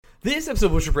This episode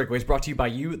of Blueshirts Breakaway is brought to you by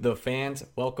you, the fans.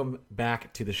 Welcome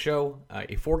back to the show.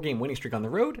 A 4-game winning streak on the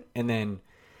road, and then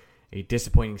a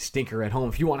disappointing stinker at home.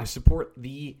 If you want to support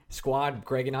the squad,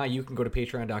 Greg and I, you can go to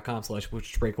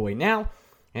patreon.com/Blueshirts Breakaway now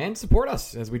and support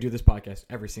us as we do this podcast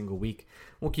every single week.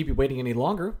 Won't keep you waiting any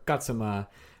longer. Got some,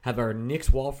 have our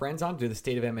Knicks Wall friends on, do the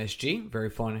state of MSG.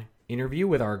 Very fun interview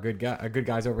with our good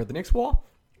guys over at the Knicks Wall.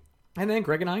 And then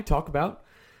Greg and I talk about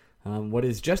what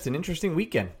is just an interesting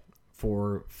weekend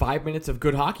for 5 minutes of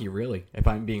good hockey, really, if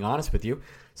I'm being honest with you.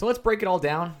 So let's break it all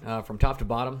down from top to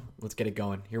bottom. Let's get it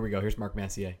going. Here we go. Here's Mark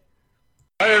Messier.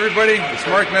 Hi, everybody. It's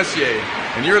Mark Messier,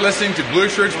 and you're listening to Blue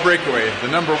Shirts Breakaway, the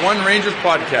 #1 Rangers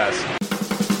podcast.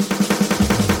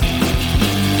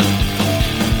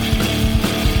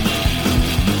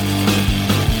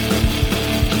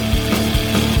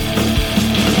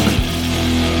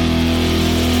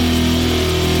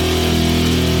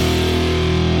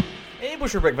 Blue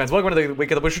Shirt Break fans, welcome to the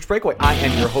week of the Blue Shirts Breakaway. I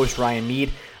am your host, Ryan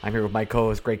Mead. I'm here with my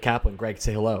co-host, Greg Kaplan. Greg,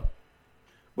 say hello.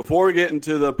 Before we get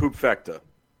into the poop fecta,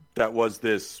 that was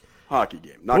this hockey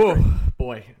game. Not Whoa, great.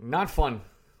 Boy, not fun.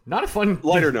 Not a fun...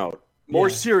 Lighter note. More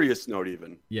Yeah. serious note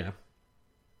even. Yeah.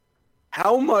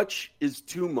 How much is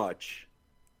too much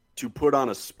to put on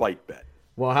a spike bet?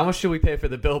 Well, how much should we pay for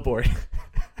the billboard?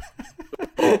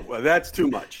 Oh, well, that's too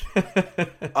much.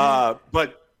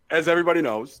 But as everybody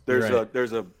knows, there's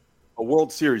Right. a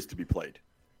World Series to be played.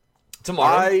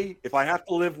 Tomorrow. If I have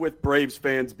to live with Braves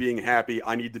fans being happy,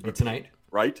 I need to be Or tonight. paid,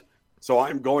 right? So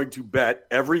I'm going to bet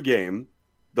every game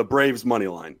the Braves money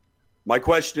line. My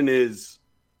question is,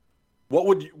 what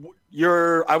would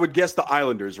I would guess the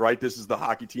Islanders, right? This is the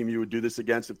hockey team you would do this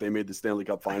against if they made the Stanley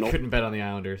Cup final. I couldn't bet on the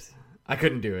Islanders. I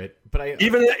couldn't do it. But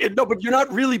But you're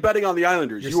not really betting on the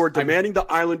Islanders. You are demanding the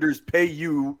Islanders pay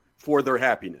you for their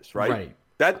happiness, right?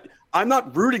 Right. I'm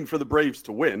not rooting for the Braves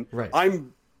to win. Right.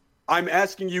 I'm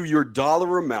asking you your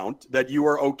dollar amount that you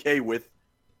are okay with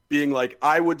being like,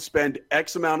 I would spend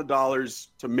X amount of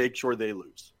dollars to make sure they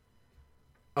lose.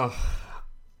 I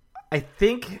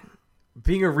think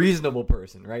being a reasonable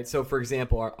person, right? So, for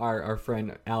example, our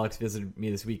friend Alex visited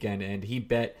me this weekend, and he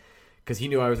bet, because he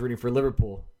knew I was rooting for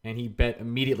Liverpool, and he bet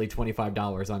immediately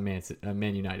 $25 on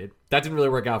Man United. That didn't really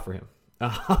work out for him.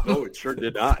 No, it sure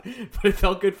did not. But it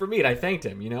felt good for me, and I thanked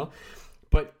him,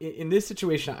 But in this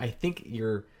situation, I think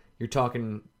you're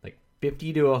talking like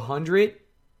 50 to 100.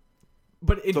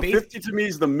 But 50 to me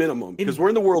is the minimum because we're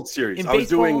in the World Series. I was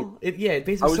doing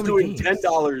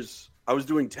 $10. I was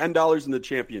doing $10 in the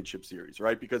championship series,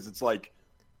 right? Because it's like,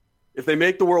 if they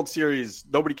make the World Series,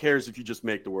 nobody cares if you just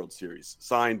make the World Series.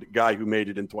 Signed guy who made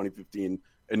it in 2015,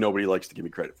 and nobody likes to give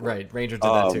me credit for it. Right, Rangers did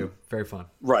that too. Very fun.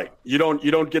 Right, you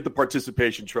don't get the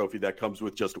participation trophy that comes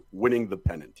with just winning the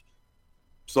pennant.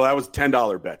 So that was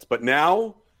 $10 bets. But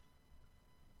now,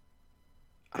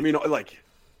 I mean, like,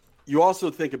 you also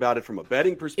think about it from a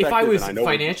betting perspective. If I was and I know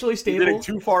financially stable, getting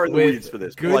too far in the weeds for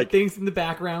this, good things in the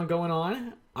background going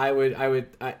on, I would,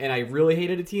 and I really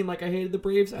hated a team like I hated the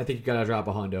Braves. I think you gotta drop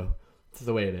a hundo. That's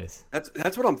the way it is.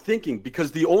 That's what I'm thinking,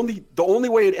 because the only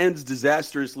way it ends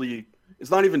disastrously, it's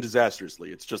not even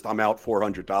disastrously, it's just I'm out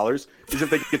 $400, is if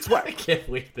they get swept. I can't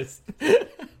believe this.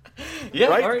 Yeah,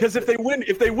 right? Because if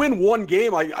they win one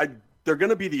game, they're going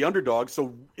to be the underdog.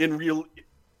 So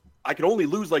I could only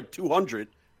lose like 200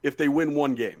 if they win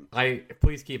one game.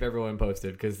 Please keep everyone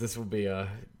posted, because this will be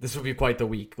quite the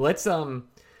week. Let's talk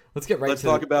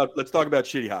about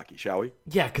shitty hockey, shall we?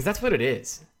 Yeah, because that's what it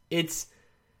is. It's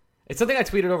something I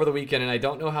tweeted over the weekend, and I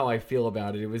don't know how I feel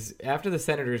about it. It was after the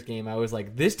Senators game. I was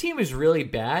like, this team is really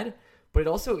bad, but it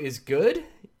also is good.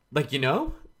 And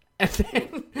then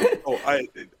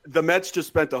the Mets just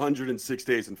spent 106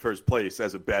 days in first place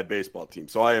as a bad baseball team.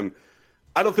 So I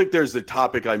don't think there's a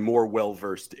topic I'm more well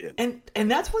versed in.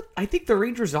 And that's what I think the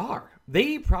Rangers are.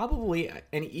 They probably, and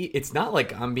it's not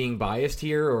like I'm being biased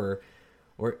here or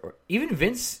even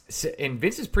Vince, and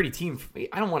Vince is pretty team.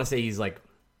 I don't want to say he's like,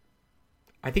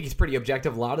 I think he's pretty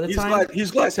objective a lot of the time.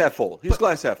 He's glass half full.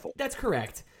 Glass half full. That's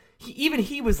correct.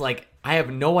 He was like, I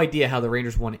have no idea how the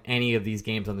Rangers won any of these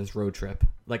games on this road trip.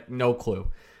 Like, no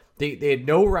clue. They had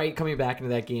no right coming back into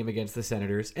that game against the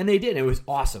Senators, and they did. It was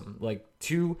awesome. Like,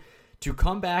 to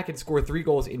come back and score 3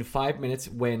 goals in 5 minutes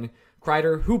when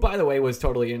Kreider, who, by the way, was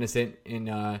totally innocent in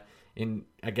I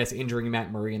guess, injuring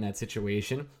Matt Murray in that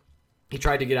situation. He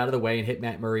tried to get out of the way and hit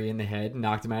Matt Murray in the head and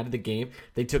knocked him out of the game.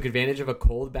 They took advantage of a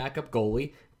cold backup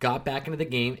goalie, got back into the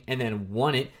game, and then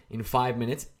won it in 5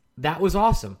 minutes. That was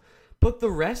awesome. But the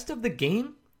rest of the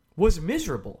game was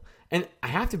miserable. And I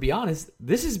have to be honest,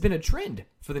 this has been a trend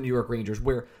for the New York Rangers,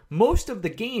 where most of the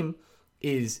game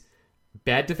is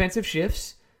bad defensive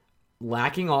shifts,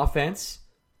 lacking offense,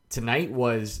 tonight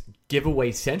was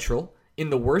giveaway central in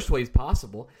the worst ways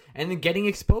possible, and then getting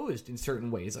exposed in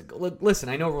certain ways. Like, listen,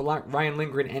 I know Ryan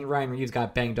Lindgren and Ryan Reeves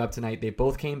got banged up tonight. They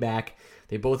both came back.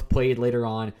 They both played later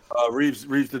on. Reeves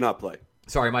did not play.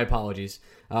 Sorry, my apologies.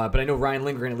 But I know Ryan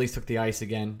Lindgren at least took the ice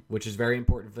again, which is very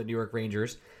important for the New York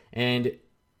Rangers. And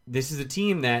this is a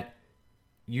team that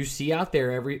you see out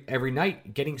there every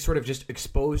night getting sort of just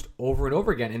exposed over and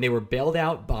over again. And they were bailed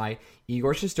out by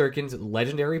Igor Shesterkin's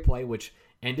legendary play, which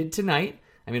ended tonight.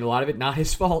 I mean, a lot of it not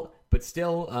his fault, but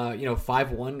still,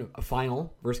 5-1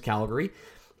 final versus Calgary.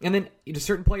 And then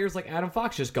certain players like Adam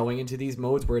Fox just going into these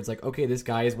modes where it's like, okay, this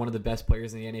guy is one of the best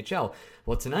players in the NHL.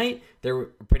 Well, tonight,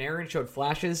 Panarin showed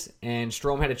flashes and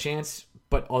Strome had a chance.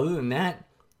 But other than that,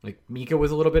 like Mika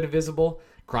was a little bit invisible.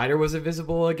 Kreider was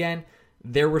invisible again.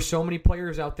 There were so many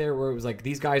players out there where it was like,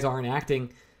 these guys aren't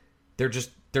acting.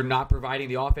 They're not providing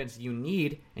the offense you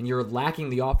need, and you're lacking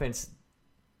the offense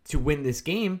to win this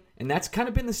game. And that's kind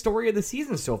of been the story of the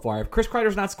season so far. If Chris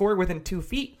Kreider's not scoring within 2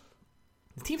 feet,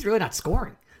 the team's really not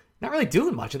scoring. Not really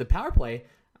doing much. And the power play,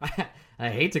 I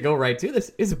hate to go right to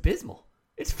this, is abysmal.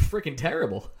 It's freaking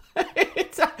terrible.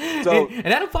 And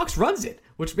Adam Fox runs it,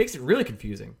 which makes it really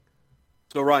confusing.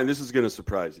 So, Ryan, this is going to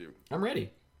surprise you. I'm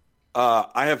ready.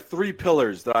 I have 3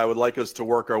 pillars that I would like us to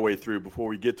work our way through before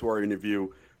we get to our interview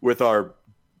with our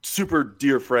super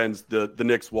dear friends, the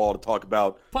Knicks Wall, to talk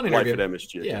about life at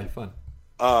MSG. Yeah, fun.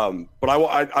 But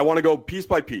I want to go piece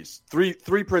by piece.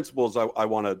 Three principles I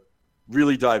want to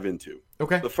really dive into.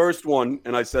 Okay. The first one,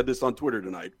 and I said this on Twitter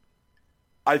tonight,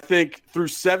 I think through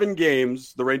 7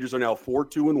 games, the Rangers are now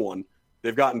 4-2-1.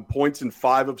 They've gotten points in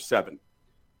 5 of 7.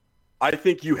 I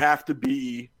think you have to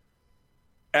be,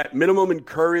 at minimum,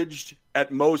 encouraged,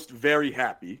 at most, very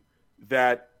happy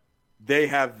that they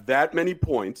have that many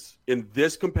points in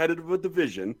this competitive a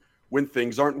division when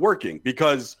things aren't working.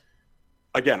 Because,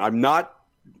 again,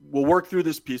 we'll work through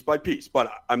this piece by piece,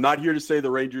 but I'm not here to say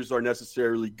the Rangers are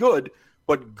necessarily good,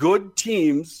 but good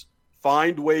teams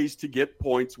find ways to get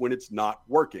points when it's not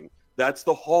working. That's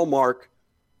the hallmark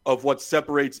of what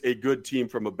separates a good team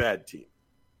from a bad team.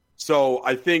 So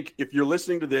I think if you're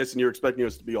listening to this and you're expecting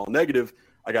us to be all negative,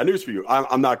 I got news for you.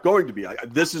 I'm not going to be.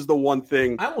 This is the one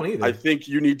thing I won't either. I think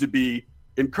you need to be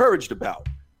encouraged about.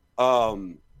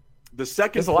 The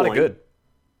second There's a lot of good.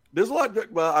 There's a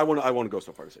lot. Well, I want to go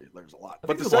so far to say there's a lot.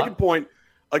 But the second point,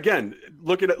 again,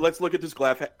 let's look at this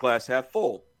glass half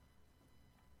full.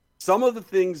 Some of the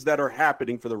things that are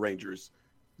happening for the Rangers,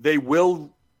 they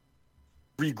will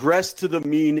regress to the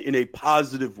mean in a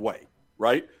positive way,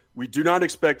 right? We do not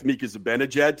expect Mika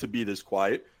Zibanejad to be this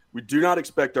quiet. We do not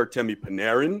expect Artemi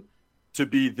Panarin to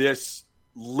be this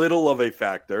little of a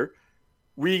factor.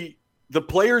 The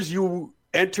players you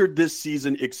entered this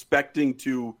season expecting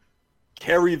to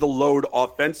carry the load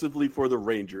offensively for the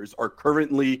Rangers are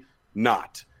currently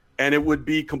not. And it would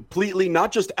be completely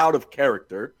not just out of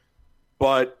character,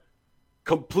 but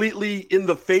completely in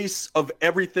the face of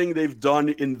everything they've done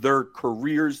in their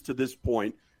careers to this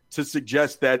point to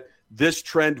suggest that this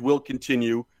trend will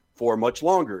continue for much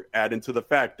longer. Add into the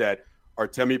fact that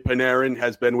Artemi Panarin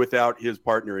has been without his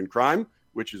partner in crime,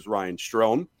 which is Ryan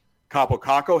Strome. Capo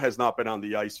Caco has not been on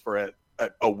the ice for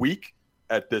a week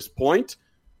at this point.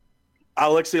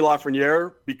 Alexis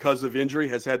Lafreniere, because of injury,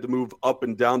 has had to move up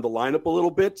and down the lineup a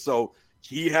little bit, so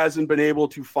he hasn't been able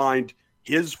to find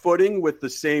his footing with the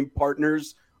same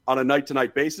partners on a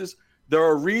night-to-night basis. There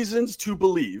are reasons to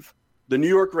believe the New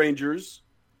York Rangers,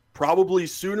 probably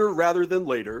sooner rather than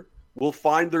later, will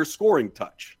find their scoring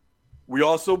touch. We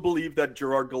also believe that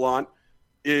Gerard Gallant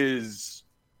is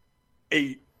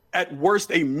at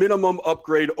worst a minimum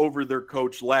upgrade over their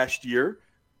coach last year,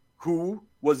 who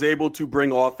was able to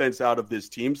bring offense out of this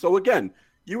team. So again,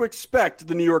 you expect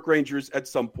the New York Rangers at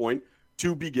some point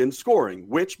to begin scoring,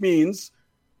 which means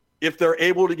if they're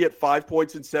able to get 5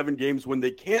 points in 7 games when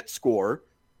they can't score,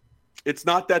 it's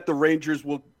not that the Rangers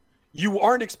you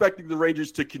aren't expecting the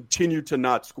Rangers to continue to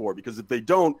not score, because if they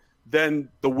don't, then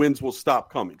the wins will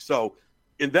stop coming. So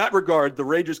in that regard, the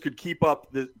Rangers could keep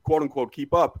up the quote unquote,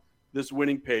 keep up this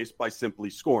winning pace by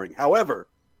simply scoring. However,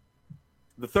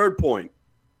 the third point,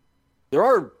 there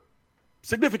are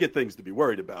significant things to be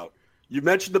worried about. You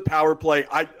mentioned the power play.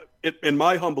 In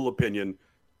my humble opinion,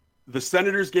 the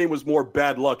Senators game was more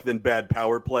bad luck than bad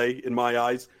power play in my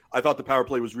eyes. I thought the power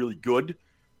play was really good,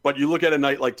 but you look at a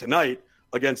night like tonight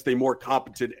against a more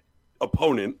competent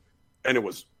opponent, and it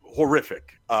was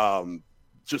horrific.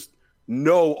 Just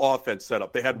no offense set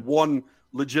up. They had one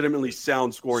legitimately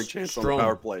sound scoring chance on the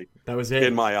power play. That was it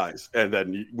in my eyes. And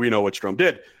then we know what Strome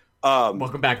did.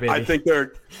 Welcome back, baby. I think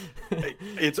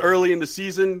it's early in the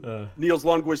season. Niels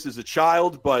Lundqvist is a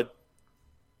child, but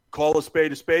call a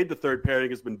spade a spade. The third pairing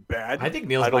has been bad. I think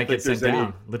Niels might get sent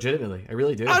down. Legitimately, I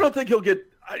really do. I don't think he'll get.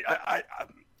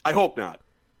 I hope not.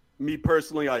 Me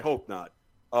personally, I hope not.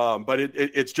 But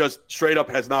it's just straight up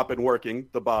has not been working,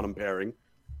 the bottom pairing.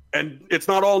 And it's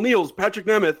not all Niels. Patrick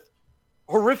Nemeth,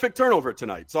 horrific turnover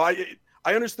tonight. So I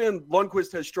understand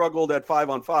Lundqvist has struggled at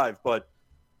 5-on-5, but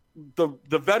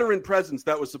the veteran presence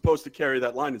that was supposed to carry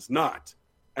that line is not.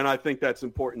 And I think that's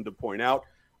important to point out.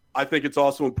 I think it's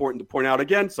also important to point out,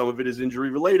 again, some of it is injury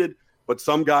related, but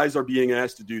some guys are being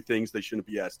asked to do things they shouldn't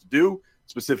be asked to do,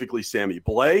 specifically Sammy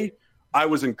Blais. I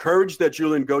was encouraged that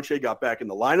Julien Gauthier got back in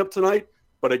the lineup tonight.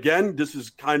 But again, this is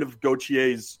kind of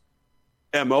Gauthier's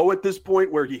MO at this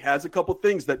point, where he has a couple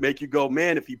things that make you go,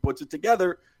 man, if he puts it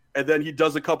together, and then he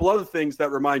does a couple other things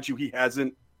that remind you he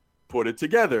hasn't put it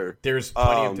together. There's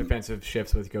plenty of defensive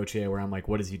shifts with Gauthier where I'm like,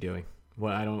 what is he doing?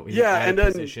 Well, I don't. And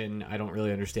then position. I don't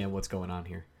really understand what's going on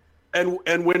here.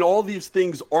 And when all these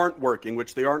things aren't working,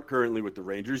 which they aren't currently with the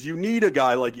Rangers, you need a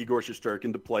guy like Igor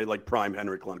Shesterkin to play like prime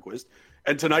Henrik Lundqvist.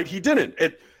 And tonight he didn't.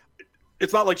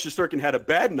 It's not like Shesterkin had a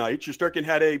bad night. Shesterkin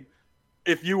had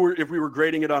if we were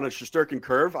grading it on a Shesterkin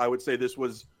curve, I would say this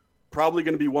was probably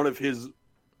going to be one of his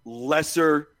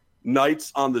lesser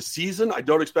nights on the season. I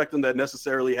don't expect him to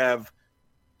necessarily have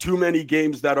too many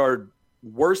games that are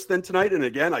worse than tonight. And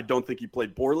again, I don't think he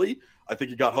played poorly. I think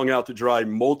he got hung out to dry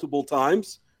multiple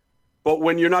times. But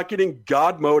when you're not getting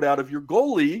God mode out of your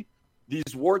goalie,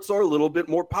 these warts are a little bit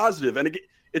more positive. And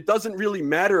it doesn't really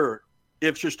matter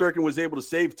if Shesterkin was able to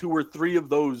save 2 or 3 of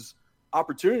those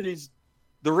opportunities.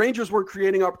 The Rangers were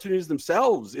creating opportunities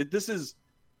themselves. This is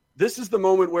the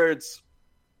moment where it's,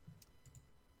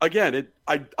 again,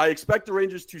 I expect the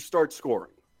Rangers to start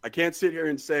scoring. I can't sit here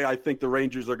and say I think the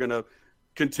Rangers are going to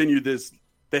continue this.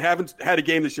 They haven't had a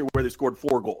game this year where they scored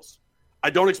 4 goals. I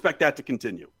don't expect that to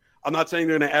continue. I'm not saying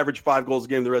they're going to average 5 goals a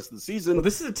game the rest of the season. Well,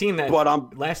 this is a team that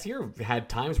last year had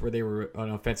times where they were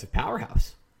an offensive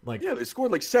powerhouse. They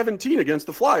scored like 17 against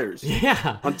the Flyers.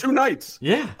 Yeah. On 2 nights.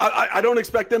 Yeah. I don't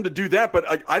expect them to do that,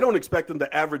 but I don't expect them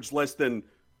to average less than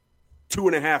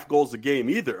 2.5 goals a game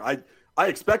either. I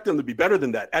expect them to be better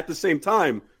than that. At the same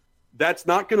time, that's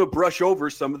not going to brush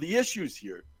over some of the issues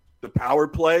here. The power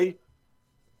play,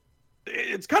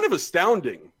 it's kind of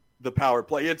astounding. The power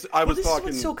play. This is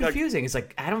what's so confusing. It's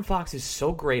like Adam Fox is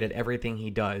so great at everything he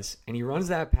does, and he runs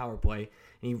that power play,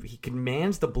 and he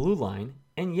commands the blue line,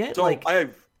 and yet I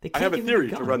have a theory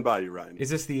to run by you, Ryan.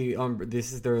 Is this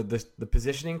the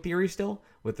positioning theory still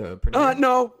with the?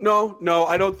 No,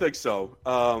 I don't think so.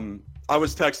 I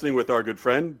was texting with our good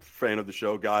fan of the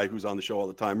show, guy who's on the show all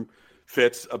the time,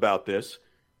 Fitz, about this.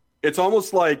 It's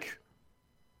almost like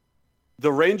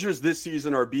the Rangers this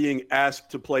season are being asked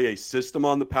to play a system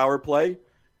on the power play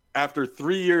after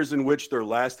 3 years in which their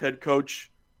last head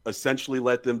coach essentially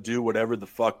let them do whatever the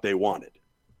fuck they wanted.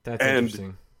 That's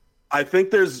interesting. I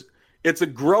think it's a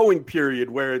growing period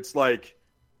where it's like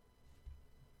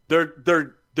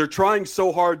they're trying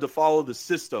so hard to follow the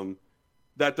system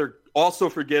that they're also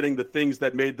forgetting the things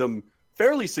that made them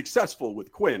fairly successful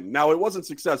with Quinn. Now, it wasn't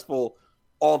successful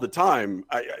all the time,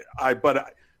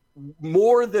 but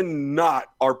more than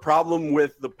not, our problem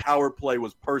with the power play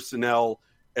was personnel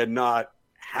and not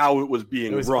how it was being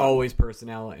run. It was always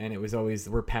personnel, and it was always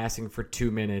we're passing for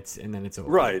 2 minutes, and then it's over.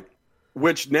 Right.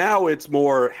 Which now it's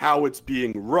more how it's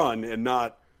being run and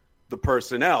not the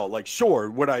personnel. Like, sure,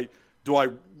 would I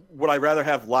rather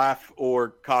have Laff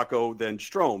or Kakko than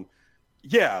Strome?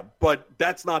 Yeah, but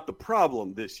that's not the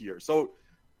problem this year. So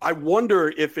I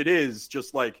wonder if it is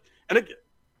just like, and again,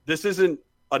 this isn't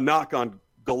a knock on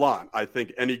Gallant. I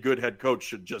think any good head coach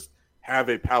should just have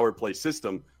a power play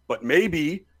system, but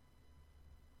maybe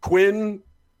Quinn,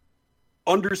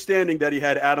 understanding that he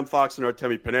had Adam Fox and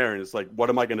Artemi Panarin, is like, what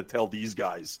am I going to tell these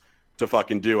guys to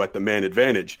fucking do at the man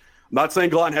advantage? I'm not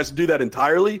saying Gallant has to do that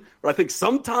entirely, but I think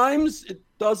sometimes it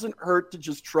doesn't hurt to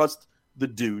just trust the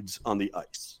dudes on the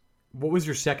ice. What was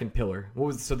your second pillar?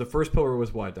 So the first pillar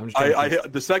was what? I'm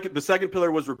just the second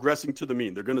pillar was regressing to the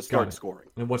mean. They're going to start scoring.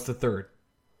 And what's the third?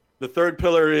 The third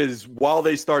pillar is while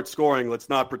they start scoring, let's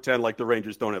not pretend like the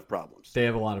Rangers don't have problems. They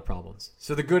have a lot of problems.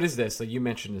 So the good is this. Like you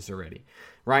mentioned this already.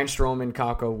 Ryan Strome and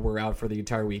Kakko were out for the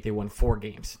entire week. They won 4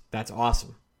 games. That's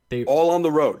awesome. All on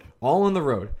the road. All on the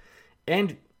road.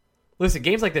 And listen,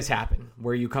 games like this happen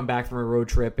where you come back from a road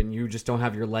trip and you just don't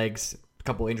have your legs. A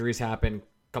couple injuries happen.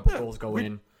 A couple goals go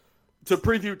in. To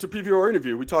preview our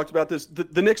interview, we talked about this.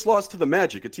 The Knicks lost to the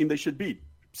Magic, a team they should beat.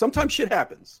 Sometimes shit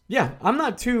happens. Yeah, I'm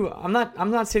not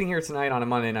sitting here tonight on a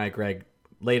Monday night, Greg,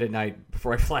 late at night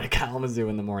before I fly to Kalamazoo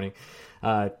in the morning,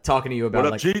 talking to you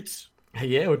about Cheats?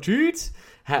 Yeah, Cheats?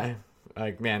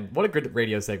 Like, man, what a good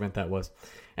radio segment that was.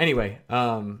 Anyway,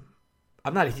 I'm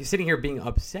not sitting here being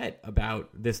upset about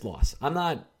this loss. I'm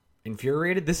not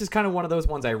infuriated. This is kind of one of those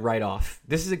ones I write off.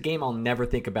 This is a game I'll never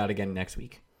think about again next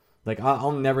week. Like,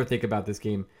 I'll never think about this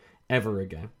game ever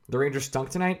again. The Rangers stunk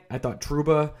tonight. I thought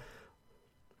Trouba,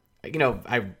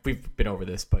 we've been over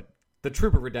this, but the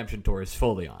Trouba redemption tour is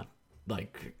fully on.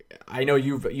 Like, I know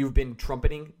you've been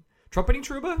trumpeting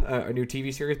Trouba, a new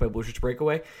TV series by Blue Shirts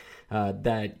Breakaway,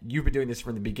 that you've been doing this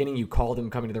from the beginning. You called him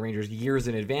coming to the Rangers years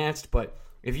in advance, but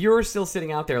if you're still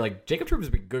sitting out there, like, Jacob Trouba's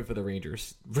been good for the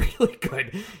Rangers. Really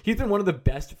good. He's been one of the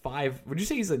best 5. Would you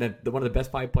say he's one of the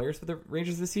best 5 players for the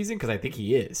Rangers this season? Because I think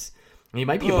he is. And he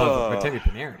might be above Artemi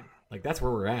Panarin. Like, that's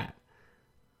where we're at.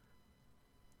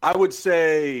 I would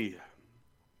say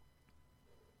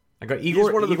I got Igor.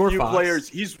 He's one of the Igor few Fox. players.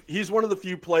 He's one of the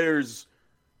few players,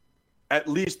 at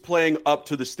least playing up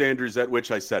to the standards at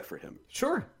which I set for him.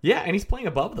 Sure. Yeah, and he's playing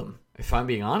above them, if I'm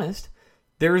being honest.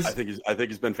 I think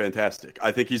he's been fantastic.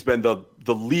 I think he's been the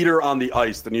leader on the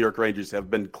ice the New York Rangers have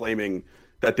been claiming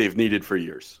that they've needed for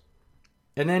years.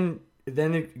 And then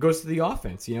it goes to the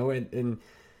offense, and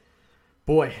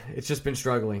boy, it's just been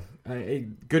struggling.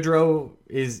 Goodrow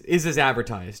is as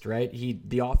advertised, right?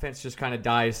 The offense just kind of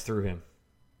dies through him.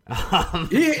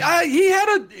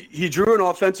 He drew an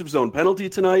offensive zone penalty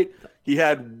tonight. He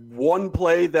had one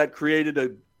play that created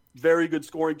a very good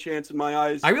scoring chance in my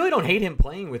eyes. I really don't hate him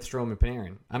playing with Strome and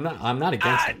Panarin. I'm not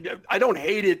against it. I don't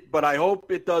hate it, but I hope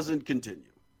it doesn't continue.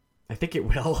 I think it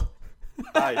will.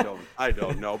 I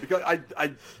don't know, because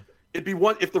it'd be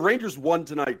one if the Rangers won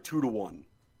tonight 2-1.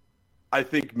 I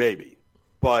think maybe,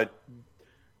 but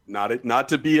not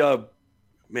to be a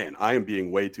man. I am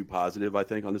being way too positive, I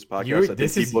think, on this podcast. I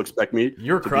think people expect me.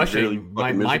 You're to crushing be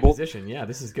really my position. Yeah,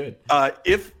 this is good.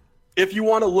 If you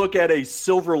want to look at a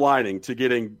silver lining to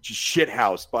getting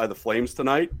shithoused by the Flames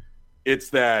tonight, it's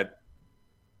that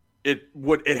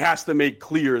it has to make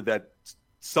clear that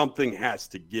something has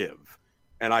to give.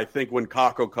 And I think when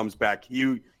Kakko comes back,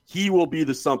 he will be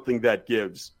the something that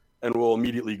gives, and will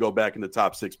immediately go back in the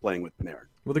top 6 playing with Panarin.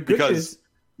 Well, the good because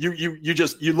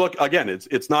you look again.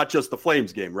 It's not just the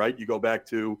Flames game, right? You go back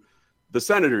to the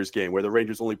Senators game where the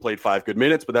Rangers only played 5 good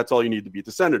minutes, but that's all you need to beat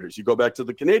the Senators. You go back to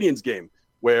the Canadiens game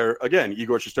where, again,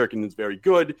 Igor Shesterkin is very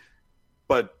good,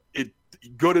 but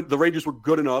the Rangers were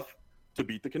good enough to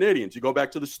beat the Canadiens. You go back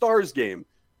to the Stars game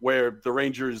where the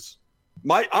Rangers –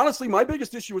 my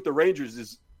biggest issue with the Rangers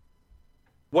is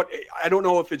I don't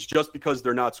know if it's just because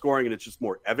they're not scoring and it's just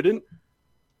more evident.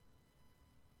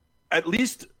 At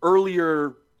least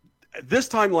earlier – this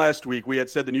time last week, we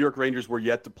had said the New York Rangers were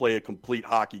yet to play a complete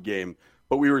hockey game,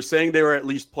 but we were saying they were at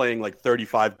least playing like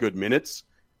 35 good minutes.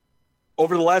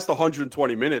 Over the last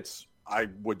 120 minutes, I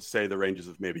would say the Rangers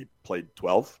have maybe played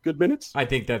 12 good minutes. I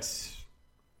think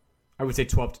I would say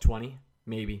 12 to 20,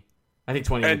 maybe. I think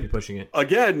 20 might be pushing it.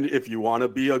 Again, if you want to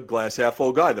be a glass half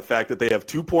full guy, the fact that they have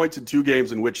 2 points in 2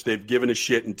 games in which they've given a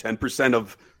shit in 10%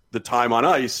 of the time on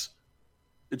ice,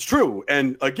 it's true.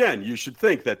 And again, you should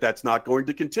think that that's not going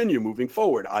to continue moving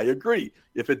forward. I agree.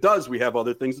 If it does, we have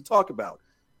other things to talk about.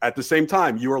 At the same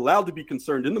time, you are allowed to be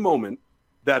concerned in the moment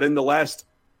that in the last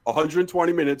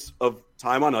 120 minutes of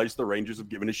time on ice, the Rangers have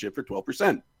given a shit for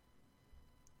 12%.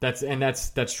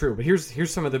 That's true. But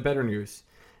here's some of the better news.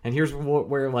 And here's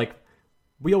where, like,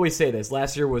 we always say this.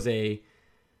 Last year was a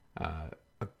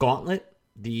gauntlet.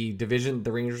 The division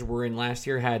the Rangers were in last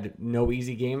year had no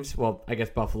easy games. Well, I guess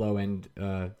Buffalo and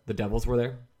the Devils were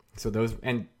there. So those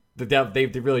and they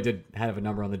really did have a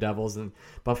number on the Devils, and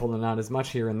Buffalo not as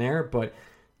much here and there. But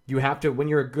you have to when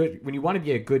you want to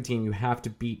be a good team, you have to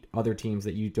beat other teams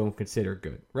that you don't consider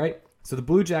good, right? So the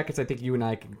Blue Jackets, I think you and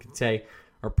I can say,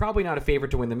 are probably not a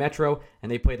favorite to win the Metro,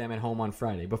 and they play them at home on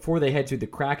Friday before they head to the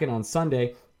Kraken on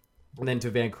Sunday, and then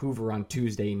to Vancouver on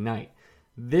Tuesday night.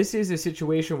 This is a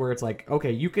situation where it's like,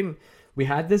 okay, we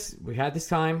had this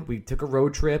time, we took a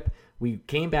road trip, we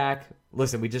came back.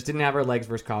 Listen, we just didn't have our legs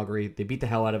versus Calgary. They beat the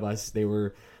hell out of us. They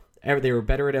were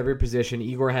better at every position.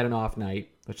 Igor had an off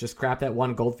night. Let's just scrap that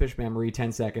one goldfish memory,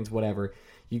 10 seconds, whatever.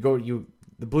 The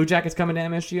Blue Jackets come into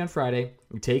MSG on Friday.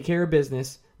 You take care of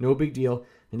business, no big deal.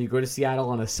 Then you go to Seattle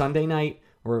on a Sunday night,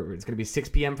 or it's going to be 6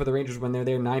 p.m. for the Rangers when they're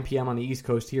there, 9 p.m. on the East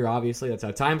Coast here, obviously. That's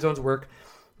how time zones work.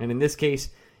 And in this case,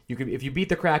 if you beat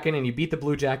the Kraken and you beat the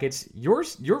Blue Jackets, your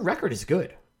record is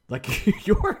good. Like,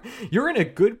 you're in a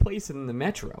good place in the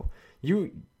Metro.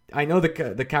 I know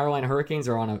the Carolina Hurricanes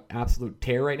are on an absolute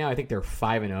tear right now. I think they're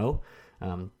 5-0,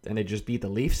 and they just beat the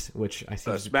Leafs, which I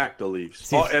see smack the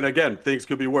Leafs. And again, things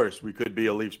could be worse. We could be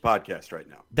a Leafs podcast right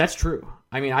now. That's true.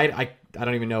 I mean, I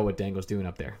don't even know what Dangle's doing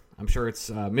up there. I'm sure it's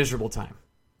a miserable time.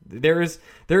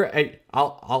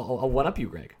 I'll one up you,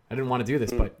 Greg. I didn't want to do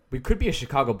this, but we could be a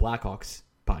Chicago Blackhawks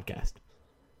podcast.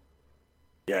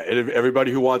 Yeah,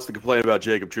 everybody who wants to complain about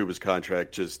Jacob Trouba's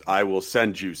contract, I will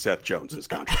send you Seth Jones's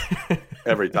contract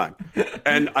every time.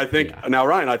 And I think now,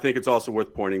 Ryan, I think it's also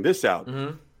worth pointing this out.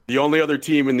 Mm-hmm. The only other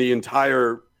team in the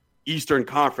entire Eastern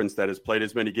Conference that has played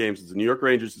as many games as the New York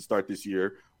Rangers to start this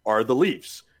year are the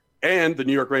Leafs. And the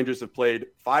New York Rangers have played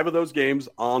 5 of those games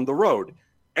on the road.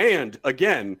 And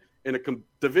again, in a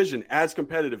division as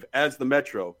competitive as the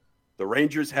Metro, the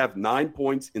Rangers have 9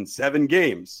 points in 7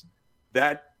 games.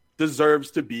 That deserves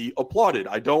to be applauded.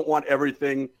 I don't want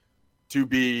everything to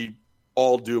be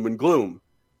all doom and gloom.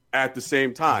 At the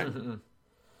same time,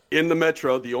 in the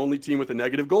Metro, the only team with a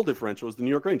negative goal differential is the New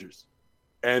York Rangers.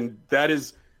 And that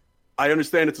is, I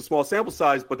understand it's a small sample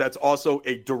size, but that's also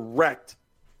a direct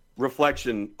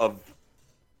reflection of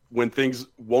when things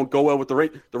won't go well with the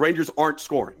Rangers. The Rangers aren't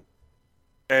scoring.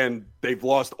 And they've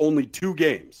lost only 2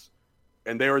 games.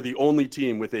 And they are the only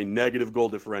team with a negative goal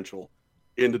differential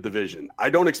in the division. I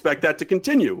don't expect that to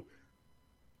continue.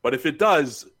 But if it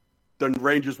does, then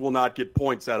Rangers will not get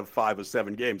points out of 5 of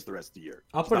 7 games the rest of the year.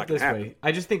 I'll put it this way.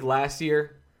 I just think last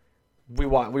year we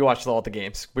watched all the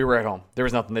games. We were at home. There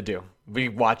was nothing to do. We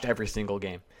watched every single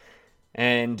game.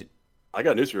 And I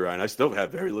got news for you, Ryan. I still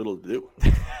have very little to do.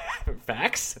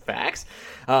 Facts.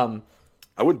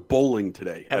 I went bowling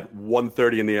today at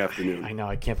 1:30 in the afternoon. I know.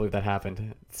 I can't believe that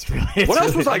happened. What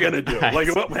else was I going to do?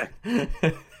 Like, what?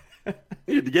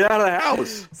 You had to get out of the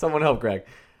house. Someone help Greg.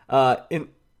 In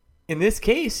this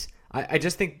case, I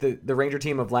just think the Ranger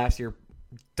team of last year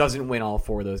doesn't win all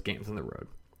 4 of those games on the road.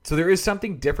 So there is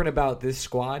something different about this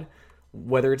squad,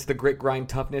 whether it's the grit, grind,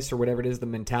 toughness, or whatever it is, the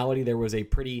mentality. There was a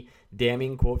pretty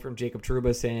damning quote from Jacob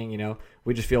Trouba saying,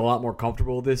 we just feel a lot more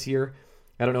comfortable this year.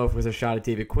 I don't know if it was a shot at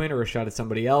David Quinn or a shot at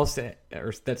somebody else.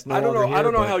 Or that's no longer here. I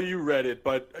don't know how you read it,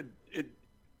 but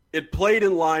it played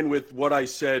in line with what I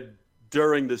said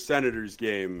during the Senators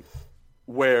game,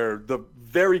 where the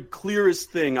very clearest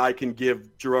thing I can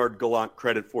give Gerard Gallant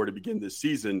credit for to begin this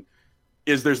season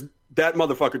is that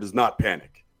motherfucker does not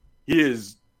panic. He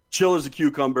is chill as a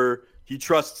cucumber. He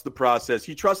trusts the process.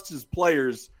 He trusts his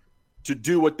players to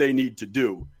do what they need to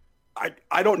do.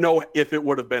 I don't know if it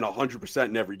would have been 100%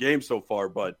 in every game so far,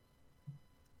 but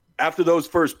after those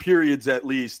first periods, at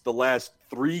least the last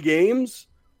 3 games,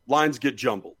 lines get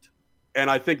jumbled. And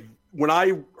I think when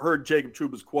I heard Jacob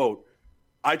Trouba's quote,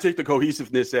 I take the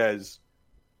cohesiveness as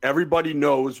everybody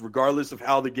knows, regardless of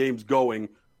how the game's going,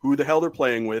 who the hell they're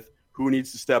playing with, who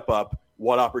needs to step up,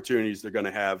 what opportunities they're going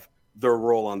to have, their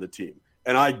role on the team.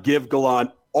 And I give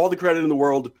Gallant all the credit in the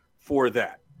world for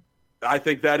that. I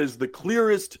think that is the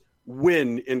clearest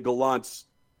win in Gallant's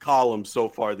column so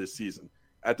far this season.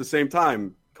 At the same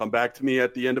time, come back to me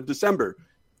at the end of December.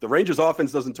 If the Rangers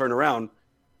offense doesn't turn around,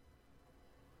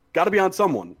 got to be on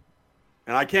someone.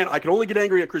 And I can only get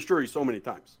angry at Chris Drury so many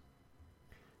times.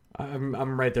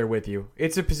 I'm right there with you.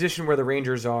 It's a position where the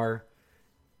Rangers are.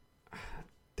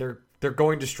 They're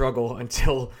going to struggle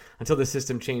until the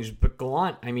system changes. But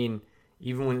Gallant, I mean,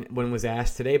 even when was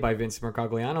asked today by Vince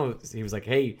Mercogliano, he was like,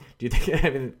 "Hey, do you think?" I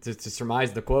mean, to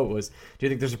surmise the quote was, "Do you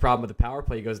think there's a problem with the power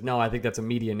play?" He goes, "No, I think that's a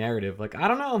media narrative." Like, I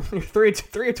don't know, 3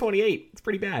 of 28. It's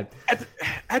pretty bad.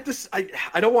 At this,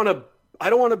 I don't want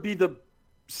to be the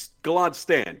Gallant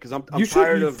stand because I'm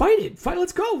tired of fight it.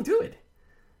 Let's go, do it.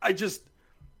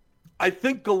 I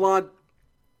think Gallant.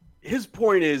 His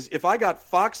point is, if I got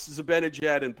Fox,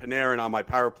 Zibanejad, and Panarin on my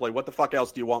power play, what the fuck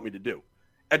else do you want me to do?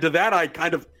 And to that, I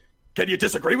kind of, can you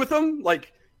disagree with him?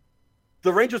 Like,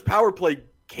 the Rangers power play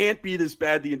can't be this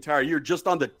bad the entire year just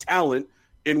on the talent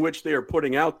in which they are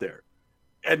putting out there.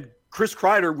 And Chris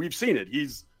Kreider, we've seen it.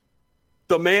 He's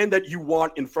the man that you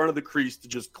want in front of the crease to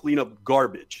just clean up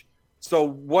garbage. So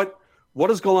what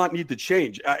does Gallant need to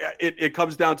change? It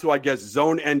comes down to, I guess,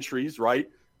 zone entries, right?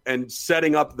 And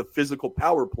setting up the physical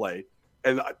power play.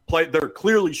 And they're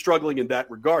clearly struggling in that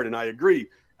regard, and I agree.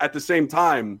 At the same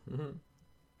time,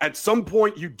 at some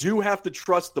point, you do have to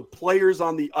trust the players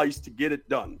on the ice to get it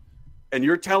done. And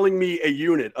you're telling me a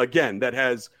unit, again, that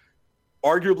has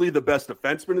arguably the best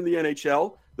defenseman in the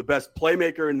NHL, the best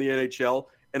playmaker in the NHL,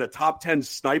 and a top 10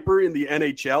 sniper in the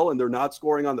NHL, and they're not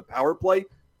scoring on the power play?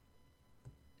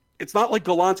 It's not like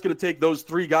Gallant's going to take those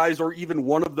 3 guys or even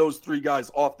one of those 3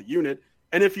 guys off the unit.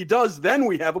 And if he does, then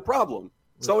we have a problem.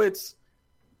 So it's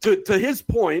to his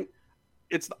point,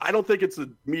 I don't think it's a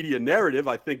media narrative.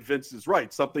 I think Vince is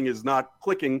right. Something is not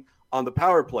clicking on the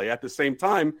power play. At the same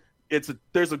time,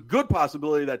 there's a good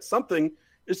possibility that something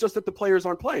is just that the players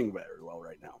aren't playing very well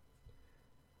right now.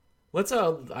 Let's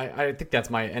I think that's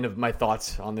my end of my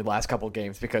thoughts on the last couple of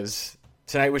games, because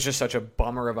tonight was just such a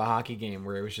bummer of a hockey game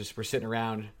where it was just we're sitting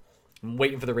around and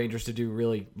waiting for the Rangers to do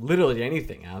really literally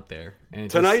anything out there. And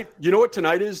tonight, you know what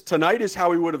tonight is? Tonight is how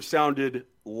we would have sounded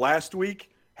last week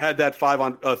had that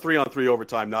 3-on-3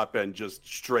 overtime not been just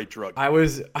straight drug. I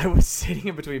was sitting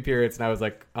in between periods and I was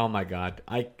like, oh my God,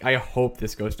 I hope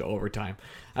this goes to overtime.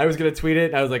 I was going to tweet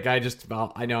it and I was like, I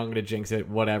know I'm going to jinx it,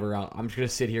 whatever. I'm just going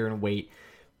to sit here and wait.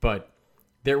 But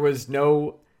there was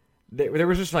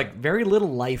just like very little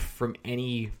life from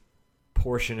any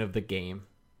portion of the game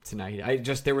tonight.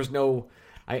 There was no,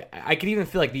 I could even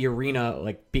feel like the arena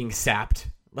like being sapped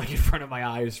like in front of my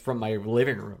eyes from my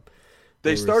living room.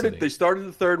 They started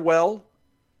the third well.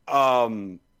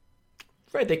 Right,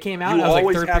 they came out. You I was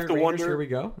always like, have to Rangers, wonder. Here we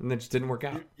go, and it just didn't work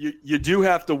out. You do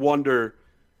have to wonder.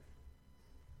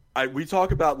 We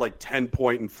talk about like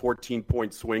 10-point and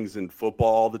 14-point swings in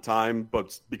football all the time,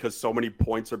 but because so many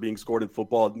points are being scored in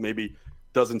football, it maybe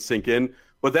doesn't sink in.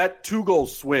 But that 2-goal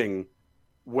swing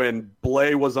when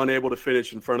Blais was unable to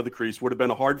finish in front of the crease would have been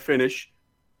a hard finish.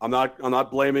 I'm not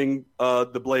blaming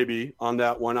the Blais on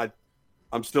that one.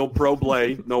 I'm still pro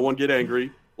Blais. No one get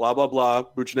angry. Blah, blah, blah.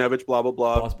 Buchnevich, blah, blah,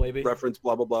 blah. Boss Blais. Reference,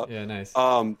 blah, blah, blah. Yeah, nice.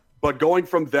 But going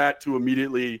from that to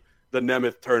immediately the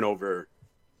Nemeth turnover,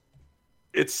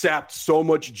 it sapped so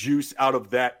much juice out of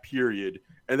that period.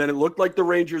 And then it looked like the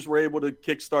Rangers were able to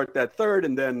kickstart that third.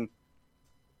 And then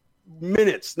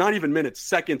minutes, not even minutes,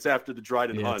 seconds after the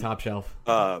Dryden Hunt. Top shelf.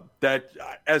 That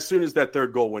as soon as that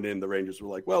third goal went in, the Rangers were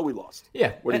like, well, we lost.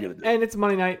 Yeah. What are you going to do? And it's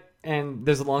Monday night, and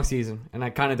there's a long season, and I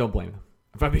kind of don't blame them.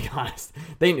 If I'm being honest,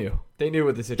 they knew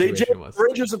what the situation was. The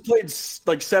Rangers have played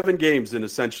like 7 games in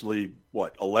essentially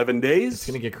 11 days. It's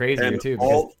gonna get crazier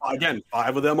too. Again,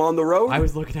 5 of them on the road. I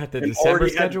was looking at the and December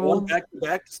schedule. Back to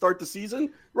back to start the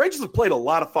season. Rangers have played a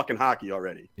lot of fucking hockey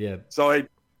already. Yeah. So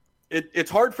it's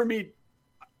hard for me.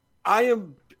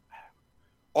 All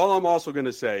I'm also going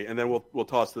to say, and then we'll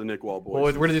toss to the Nick Wall boys. Well,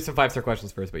 we're gonna do some 5-star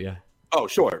questions first, but yeah. Oh,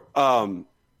 sure.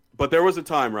 But there was a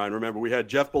time, Ryan. Remember, we had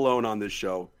Jeff Ballone on this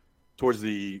show towards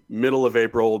the middle of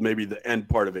April, maybe the end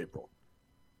part of April.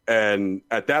 And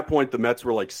at that point, the Mets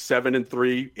were like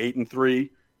 7-3, 8-3.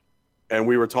 And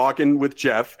we were talking with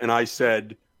Jeff, and I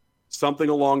said something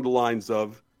along the lines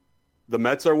of, the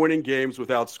Mets are winning games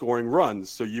without scoring runs.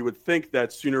 So you would think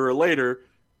that sooner or later,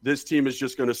 this team is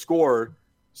just going to score.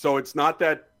 So it's not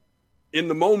that in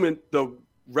the moment, the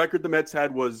record the Mets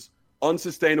had was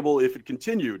unsustainable if it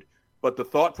continued. But the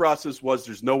thought process was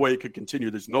there's no way it could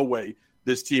continue. There's no way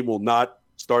this team will not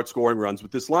start scoring runs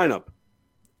with this lineup.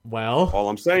 Well, all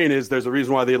I'm saying is there's a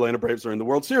reason why the Atlanta Braves are in the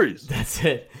World Series. That's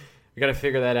it. We got to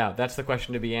figure that out. That's the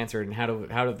question to be answered, and how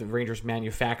do the Rangers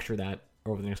manufacture that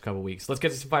over the next couple of weeks? Let's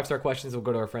get to some 5-star questions. We'll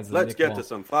go to our friends. Let's get to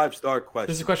some 5-star questions.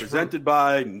 This is a question presented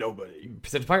by nobody.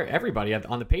 Presented by everybody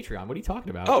on the Patreon. What are you talking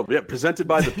about? Oh, yeah, presented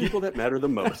by the people that matter the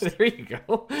most. There you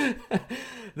go.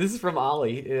 This is from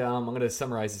Ollie. I'm going to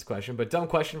summarize this question, but dumb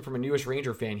question from a newish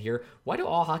Ranger fan here. Why do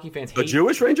all hockey fans hate... A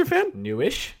Jewish Ranger fan?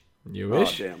 Newish.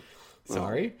 Oh, damn.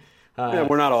 Sorry. Yeah,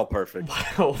 we're not all perfect.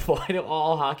 Why do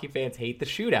all hockey fans hate the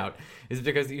shootout? Is it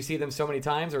because you see them so many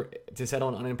times or to settle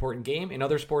an unimportant game? In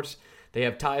other sports, they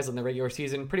have ties in the regular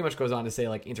season. Pretty much goes on to say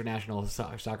like international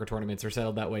soccer tournaments are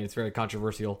settled that way. It's very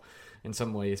controversial in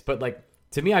some ways. But like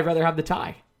to me, I'd rather have the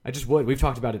tie. I just would. We've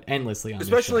talked about it endlessly on this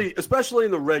show. Especially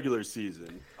in the regular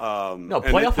season. No,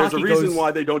 playoff hockey. There's a reason why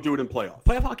they don't do it in playoffs.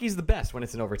 Playoff hockey is the best when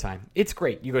it's in overtime. It's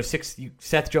great. You go 6.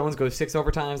 Seth Jones goes 6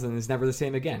 overtimes, and it's never the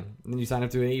same again. And then you sign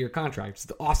up to an 8-year contract.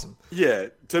 It's awesome. Yeah,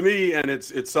 to me, and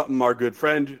it's something our good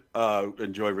friend,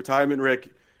 enjoy retirement, Rick.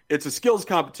 It's a skills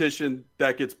competition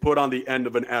that gets put on the end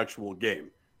of an actual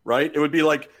game, right? It would be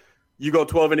like you go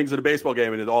 12 innings in a baseball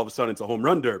game, and then all of a sudden it's a home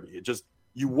run derby. It just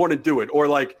you wouldn't do it, or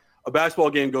like. A basketball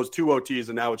game goes 2 OTs,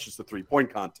 and now it's just a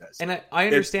 3-point contest. And I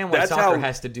understand why soccer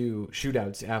has to do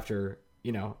shootouts after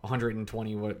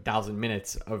 120,000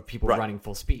 minutes of people running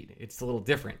full speed. It's a little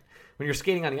different when you're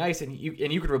skating on the ice, and you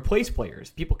can replace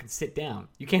players. People can sit down.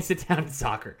 You can't sit down in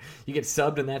soccer. You get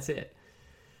subbed, and that's it.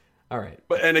 All right.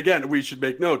 And again, we should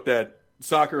make note that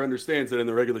soccer understands that in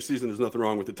the regular season, there's nothing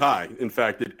wrong with the tie. In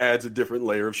fact, it adds a different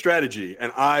layer of strategy.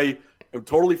 And I'm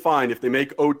totally fine if they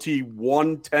make OT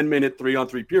 1 10-minute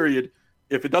 3-on-3 period.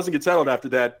 If it doesn't get settled after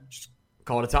that, just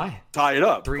call it a tie. Tie it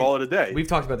up. Call it a day. We've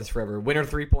talked about this forever. Winner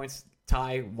 3 points,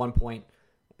 tie 1 point,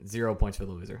 0 points for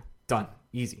the loser. Done.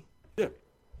 Easy. Yeah.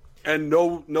 And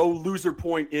no loser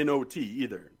point in OT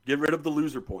either. Get rid of the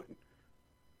loser point.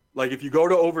 Like if you go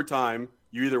to overtime,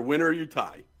 you either win or you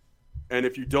tie. And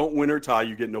if you don't win or tie,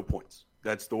 you get no points.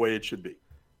 That's the way it should be.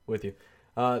 With you.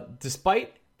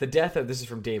 Despite the death of, this is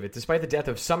from David, despite the death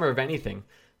of Summer of Anything,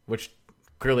 which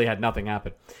clearly had nothing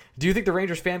happen. Do you think the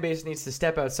Rangers fan base needs to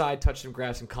step outside, touch some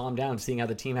grass, and calm down, seeing how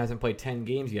the team hasn't played 10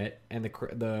 games yet, and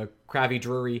the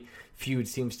Kravy-Drury feud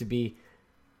seems to be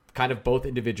kind of both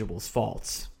individuals'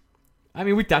 faults? I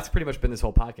mean, that's pretty much been this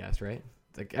whole podcast, right?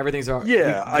 Like everything's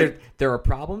there are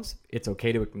problems. It's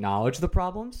okay to acknowledge the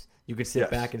problems. You could sit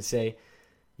back and say,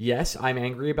 yes, I'm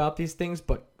angry about these things,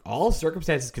 but all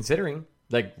circumstances considering,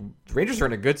 like, the Rangers are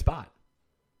in a good spot.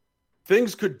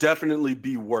 Things could definitely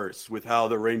be worse with how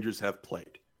the Rangers have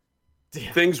played.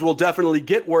 Yeah. Things will definitely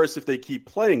get worse if they keep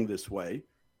playing this way.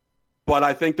 But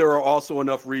I think there are also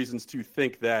enough reasons to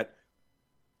think that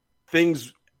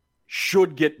things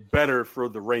should get better for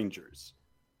the Rangers.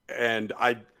 And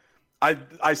I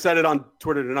said it on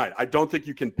Twitter tonight. I don't think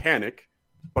you can panic,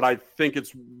 but I think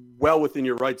it's well within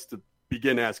your rights to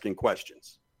begin asking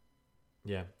questions.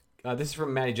 Yeah. This is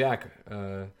from Matty Jack,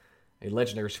 a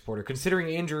legendary supporter. Considering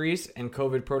injuries and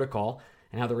COVID protocol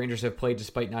and how the Rangers have played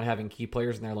despite not having key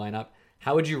players in their lineup,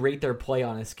 how would you rate their play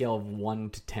on a scale of 1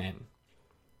 to 10?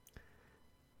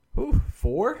 Ooh,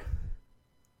 4?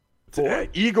 4?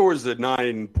 Igor's at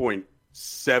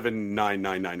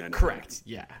 9.79999. Correct.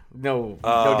 Yeah. No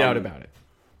doubt about it.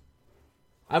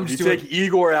 If you take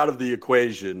Igor out of the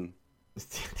equation, I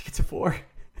think it's a 4.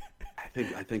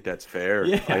 I think that's fair.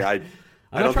 Yeah. I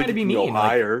I'm not trying to be mean.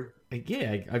 Higher. They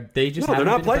just they're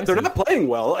not playing. They're not playing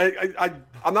well.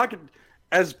 I'm not going.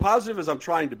 As positive as I'm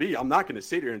trying to be, I'm not going to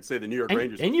sit here and say the New York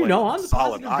Rangers. And you know, I'm the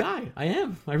positive guy. I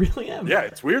am. I really am. Yeah,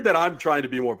 it's weird that I'm trying to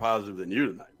be more positive than you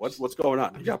tonight. What's going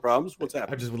on? You got problems? What's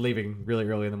happening? I'm just leaving really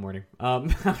early in the morning. I'm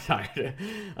tired.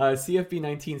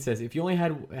 CFB19 says, if you only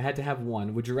had to have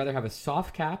one, would you rather have a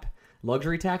soft cap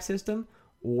luxury tax system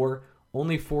or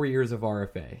only 4 years of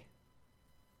RFA?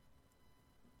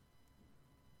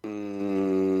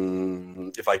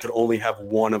 If I could only have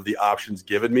one of the options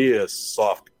given me, a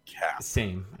soft cap.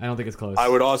 Same. I don't think it's close.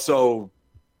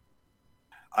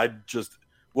 I'd just,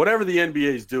 whatever the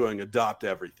NBA is doing, adopt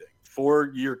everything.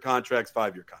 4-year contracts,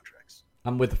 5-year contracts.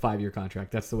 I'm with the 5-year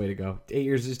contract. That's the way to go. 8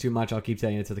 years is too much. I'll keep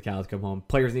saying it till the cows come home.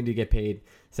 Players need to get paid.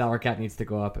 Salary cap needs to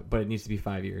go up, but it needs to be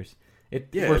 5 years. It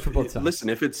works for both sides. Listen,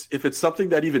 if it's something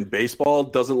that even baseball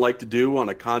doesn't like to do on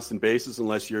a constant basis,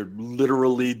 unless you're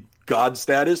literally God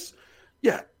status,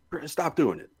 stop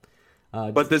doing it.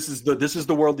 But this is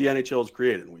the world the NHL has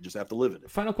created, and we just have to live in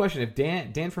it. Final question: if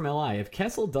Dan from LI, if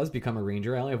Kessel does become a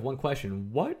Ranger, I only have one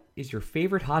question. What is your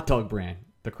favorite hot dog brand?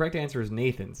 The correct answer is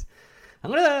Nathan's.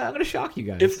 I'm gonna shock you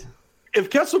guys. If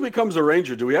Kessel becomes a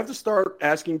Ranger, do we have to start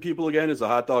asking people again? Is a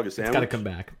hot dog a sandwich? It's got to come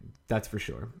back. That's for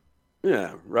sure.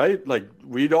 Yeah, right? Like,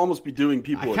 we'd almost be doing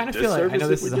people I kind of feel like, I know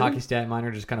this is a hockey stat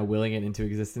minor, just kind of willing it into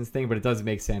existence thing, but it does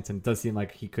make sense, and it does seem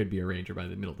like he could be a Ranger by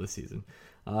the middle of the season.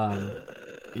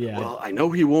 Well, I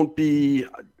know he won't be.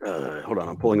 Hold on,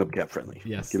 I'm pulling up Cap Friendly.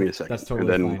 Yes. Give me a second. That's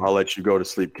totally and then fine. I'll let you go to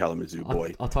sleep, Kalamazoo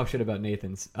boy. I'll talk shit about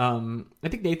Nathan's. I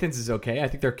think Nathan's is okay. I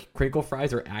think their crinkle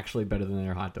fries are actually better than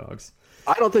their hot dogs.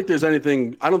 I don't think there's a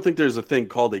thing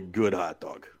called a good hot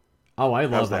dog. Oh, I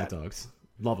love hot dogs.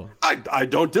 Love them. I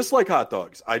don't dislike hot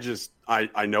dogs. I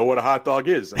know what a hot dog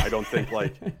is. I don't think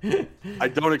I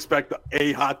don't expect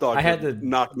a hot dog to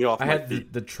knock me off my feet. I had the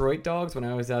Detroit dogs when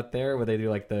I was out there where they do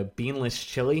like the beanless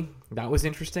chili. That was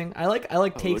interesting. I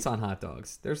like takes on hot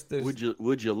dogs. There's Would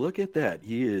you look at that?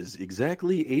 He is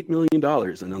exactly $8 million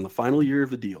and on the final year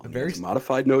of the deal. A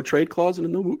modified no trade clause and a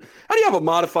no move. How do you have a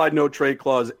modified no trade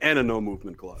clause and a no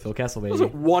movement clause? Phil Kessel, baby.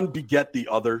 Doesn't one beget the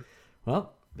other?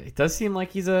 Well, it does seem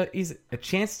like he's a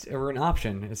chance or an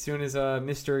option. As soon as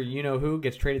Mr. You-know-who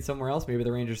gets traded somewhere else, maybe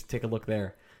the Rangers take a look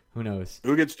there. Who knows?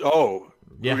 Who gets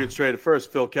traded first,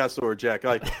 Phil Kessel or Jack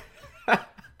Eichel?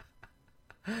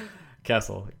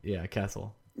 Kessel. Yeah,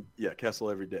 Kessel. Yeah, Kessel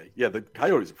every day. Yeah, the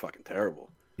Coyotes are fucking terrible.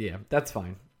 Yeah, that's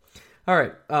fine. All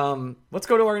right, let's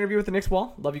go to our interview with the Knicks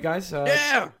Wall. Love you guys.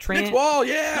 Knicks Wall,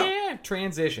 Yeah,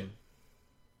 transition.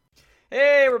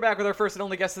 Hey, we're back with our first and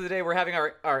only guest of the day. We're having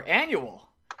our annual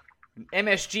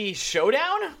MSG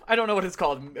showdown? I don't know what it's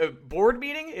called. Board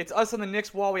meeting? It's us on the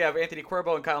Knicks Wall. We have Anthony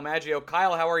Corbo and Kyle Maggio.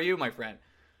 Kyle, how are you, my friend?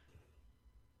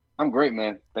 I'm great,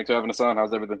 man. Thanks for having us on.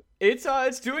 How's everything? It's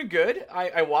doing good.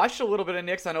 I watched a little bit of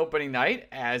Knicks on opening night,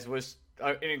 as was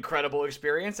an incredible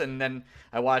experience, and then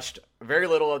I watched very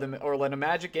little of the Orlando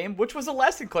Magic game, which was a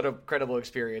less incredible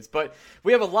experience. But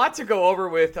we have a lot to go over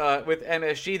with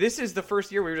MSG. This is the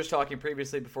first year, we were just talking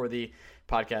previously before the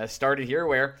podcast started here,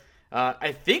 where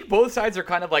I think both sides are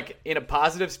kind of like in a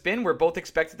positive spin. We're both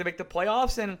expected to make the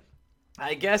playoffs, and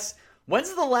I guess,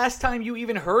 when's the last time you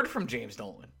even heard from James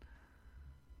Dolan?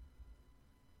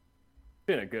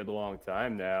 been a good long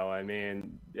time now. I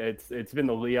mean, it's been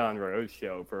the Leon Rose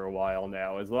show for a while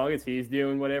now. As long as he's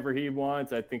doing whatever he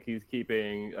wants, I think he's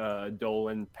keeping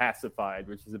Dolan pacified,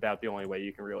 which is about the only way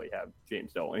you can really have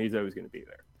James Dolan. He's always going to be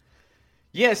there.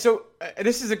 Yeah, so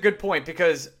this is a good point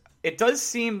because it does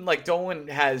seem like Dolan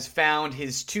has found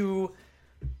his two,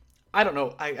 I don't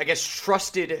know, I guess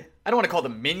trusted, I don't want to call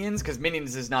them minions because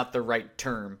minions is not the right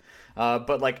term,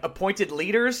 but like appointed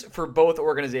leaders for both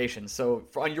organizations. So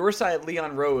on your side,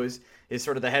 Leon Rose is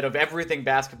sort of the head of everything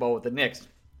basketball with the Knicks.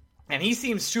 And he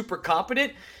seems super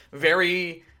competent,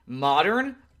 very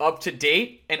modern, up to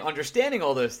date, and understanding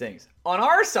all those things. On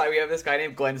our side, we have this guy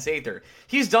named Glenn Sather.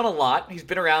 He's done a lot. He's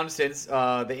been around since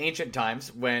the ancient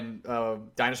times when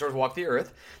dinosaurs walked the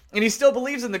earth. And he still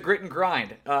believes in the grit and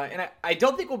grind. And I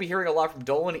don't think we'll be hearing a lot from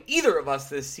Dolan, either of us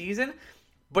this season.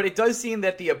 But it does seem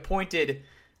that the appointed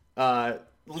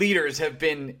leaders have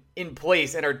been in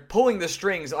place and are pulling the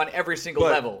strings on every single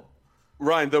level.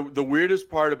 Ryan, the weirdest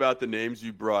part about the names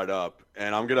you brought up,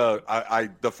 and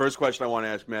the first question I want to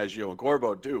ask Maggio and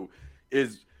Corbo too,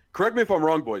 is, correct me if I'm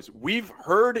wrong, boys, we've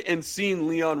heard and seen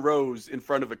Leon Rose in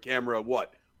front of a camera,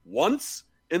 once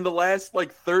in the last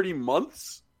 30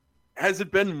 months? Has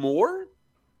it been more?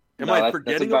 Am I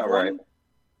forgetting that's about of one? right.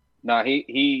 No,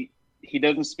 he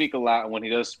doesn't speak a lot. And when he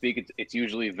does speak, it's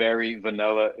usually very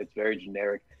vanilla. It's very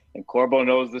generic. And Corbo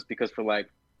knows this because for the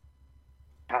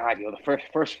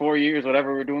first 4 years,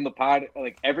 whatever we're doing the pod,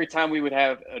 every time we would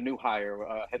have a new hire,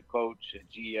 a head coach, a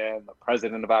GM, a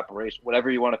president of operations,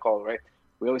 whatever you want to call it, right?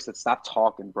 We always said, stop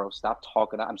talking, bro. Stop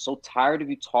talking. I'm so tired of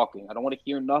you talking. I don't want to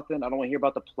hear nothing. I don't want to hear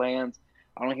about the plans.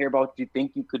 I don't want to hear about what you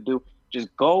think you could do.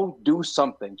 Just go do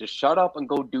something. Just shut up and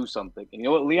go do something. And you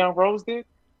know what Leon Rose did?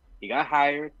 He got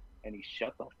hired, and he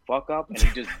shut the fuck up, and he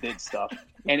just did stuff.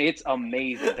 And it's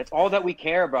amazing. That's all that we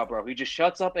care about, bro. He just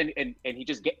shuts up, and he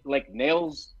just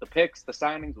nails the picks, the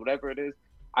signings, whatever it is.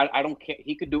 I don't care.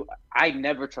 He could do – I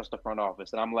never trust the front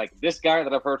office. And I'm like, this guy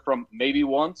that I've heard from maybe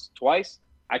once, twice,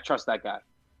 I trust that guy.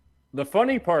 The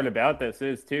funny part about this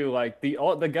is too,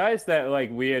 the guys that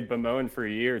we had bemoaned for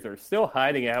years are still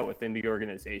hiding out within the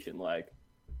organization.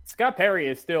 Scott Perry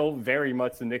is still very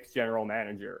much the Knicks general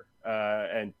manager,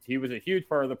 and he was a huge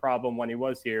part of the problem when he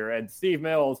was here. And Steve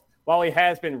Mills, while he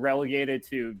has been relegated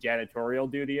to janitorial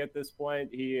duty at this point,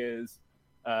 he is,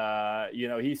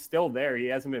 he's still there. He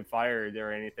hasn't been fired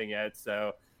or anything yet.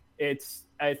 So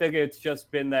I think it's just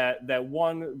been that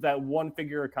one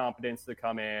figure of competence to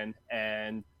come in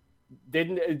and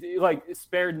didn't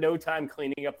spared no time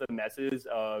cleaning up the messes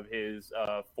of his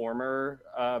former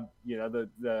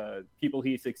the people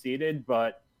he succeeded,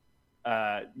 but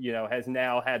has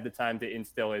now had the time to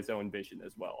instill his own vision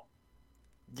as well.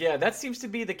 Yeah, that seems to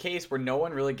be the case where no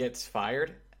one really gets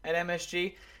fired at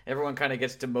MSG. Everyone kind of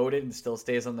gets demoted and still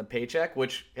stays on the paycheck,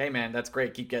 which, hey man, that's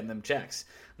great. Keep getting them checks.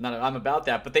 I'm about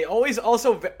that, but they always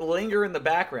also linger in the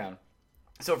background.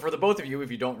 So for the both of you, if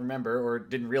you don't remember or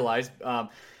didn't realize,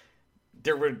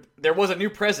 there was a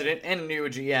new president and a new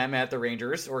GM at the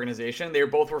Rangers organization. They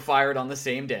both were fired on the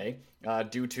same day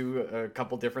due to a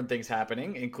couple different things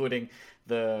happening, including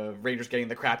the Rangers getting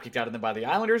the crap kicked out of them by the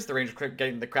Islanders, the Rangers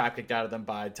getting the crap kicked out of them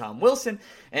by Tom Wilson,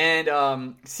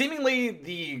 and seemingly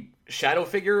the shadow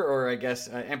figure, or I guess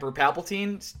Emperor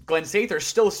Palpatine, Glenn Sather,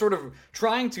 still sort of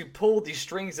trying to pull the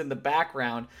strings in the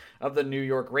background of the New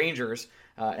York Rangers.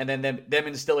 And then them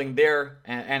instilling their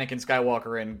Anakin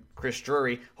Skywalker and Chris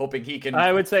Drury, hoping he can.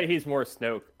 I would say he's more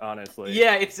Snoke, honestly.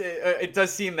 Yeah, it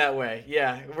does seem that way.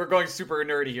 Yeah, we're going super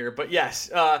nerdy here, but yes,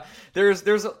 there's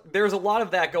a lot of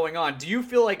that going on. Do you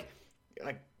feel like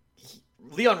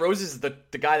Leon Rose is the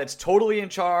guy that's totally in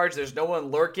charge? There's no one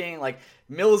lurking.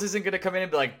 Mills isn't going to come in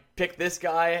and be pick this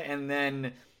guy, and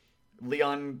then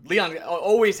Leon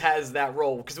always has that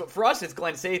role, because for us it's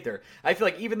Glenn Sather. I feel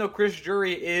like even though Chris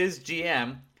Drury is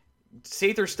GM,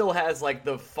 Sather still has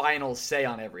the final say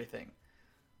on everything.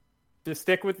 To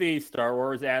stick with the Star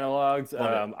Wars analogs,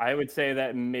 I would say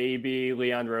that maybe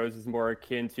Leon Rose is more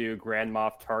akin to Grand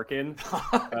Moff Tarkin,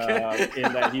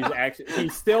 in that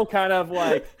he's still kind of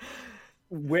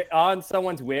on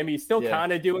someone's whim. He's still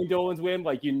kind of doing Dolan's whim.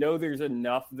 There's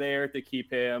enough there to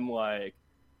keep him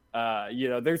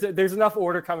there's enough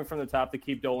order coming from the top to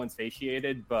keep Dolan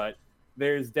satiated, but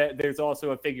there's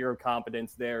also a figure of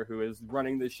competence there who is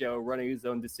running the show, running his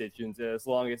own decisions. And as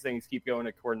long as things keep going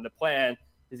according to plan,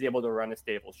 is able to run a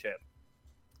stable ship.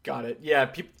 Got it. Yeah,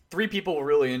 three people will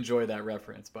really enjoy that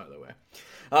reference, by the way.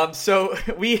 So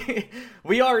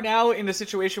we are now in a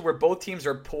situation where both teams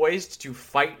are poised to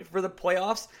fight for the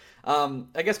playoffs.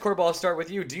 I guess, Corbo, I'll start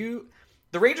with you.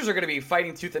 The Rangers are going to be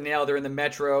fighting tooth and nail. They're in the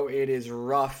Metro. It is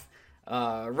rough.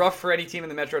 Rough for any team in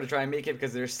the Metro to try and make it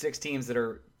because there's 6 teams that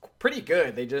are pretty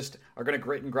good. They just are going to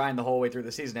grit and grind the whole way through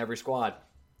the season, every squad.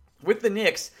 With the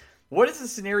Knicks, what is the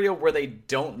scenario where they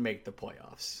don't make the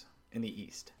playoffs in the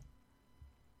East?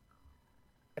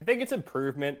 I think it's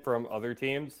improvement from other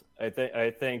teams. I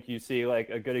think you see like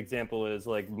a good example is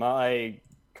like my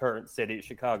current city,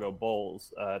 Chicago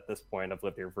Bulls. At this point, I've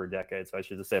lived here for a decade, so I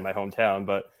should just say my hometown.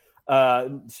 But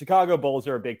Chicago Bulls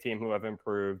are a big team who have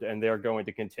improved, and they're going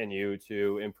to continue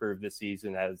to improve this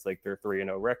season as like their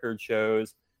 3-0 record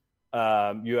shows.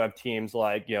 You have teams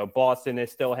like Boston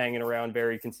is still hanging around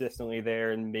very consistently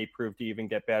there and may prove to even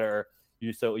get better.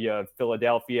 You have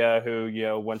Philadelphia, who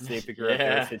once they figure out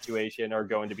their situation, are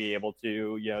going to be able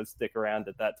to stick around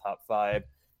at that top 5.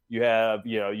 You have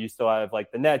you still have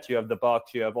like the Nets, you have the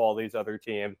Bucks, you have all these other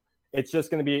teams. It's just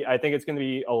going to be, I think it's going to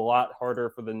be a lot harder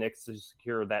for the Knicks to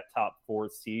secure that top 4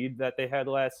 seed that they had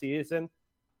last season,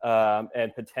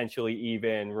 and potentially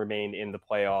even remain in the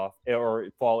playoff or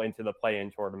fall into the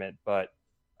play-in tournament. But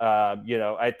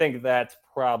I think that's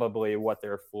probably what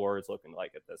their floor is looking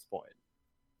like at this point.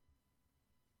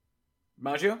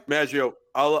 Maggio,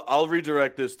 I'll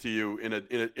redirect this to you in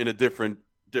a different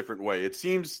way. It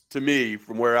seems to me,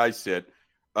 from where I sit,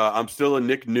 I'm still a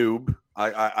Knick noob.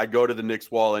 I go to the Knicks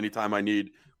wall anytime I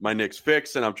need my Knicks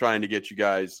fix, and I'm trying to get you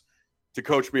guys to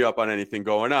coach me up on anything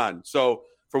going on. So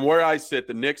from where I sit,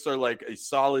 the Knicks are like a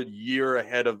solid year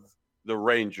ahead of the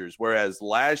Rangers, whereas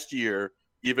last year,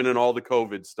 even in all the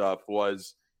COVID stuff,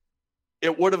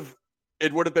 it would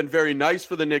have been very nice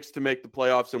for the Knicks to make the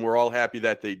playoffs, and we're all happy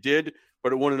that they did,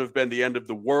 but it wouldn't have been the end of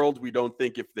the world, we don't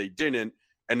think, if they didn't.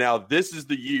 And now this is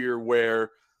the year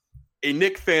where a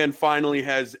Knicks fan finally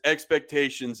has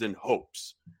expectations and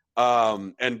hopes.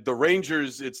 And the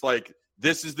Rangers, it's like,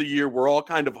 this is the year we're all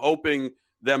kind of hoping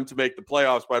them to make the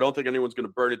playoffs, but I don't think anyone's going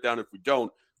to burn it down if we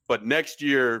don't. But next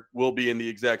year, we'll be in the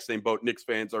exact same boat Knicks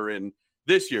fans are in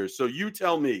this year. So you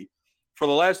tell me, for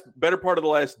the better part of the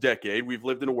last decade, we've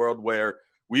lived in a world where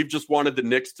we've just wanted the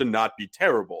Knicks to not be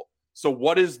terrible. So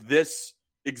what is this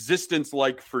existence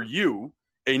like for you,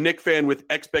 a Knicks fan with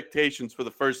expectations for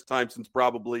the first time since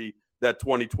probably that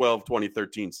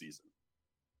 2012-2013 season?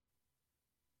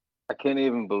 I can't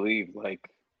even believe like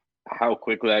how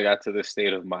quickly I got to this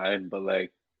state of mind, but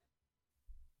like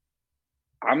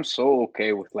I'm so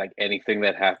okay with like anything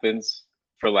that happens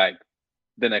for like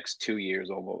the next 2 years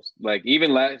almost. Like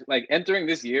even like entering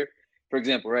this year, for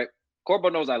example, right? Corbo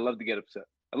knows I love to get upset.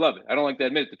 I love it. I don't like to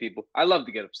admit it to people. I love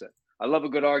to get upset. I love a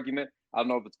good argument. I don't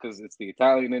know if it's because it's the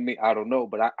Italian in me. I don't know,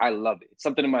 but I love it. It's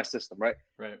something in my system, right?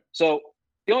 Right. So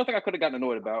the only thing I could have gotten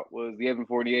annoyed about was the Evan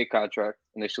Fournier contract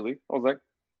initially. I was like,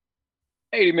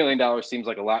 $80 million seems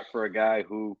like a lot for a guy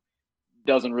who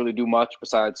doesn't really do much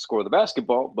besides score the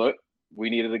basketball, but we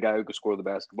needed a guy who could score the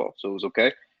basketball, so it was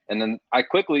okay. And then I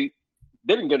quickly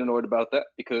didn't get annoyed about that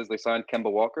because they signed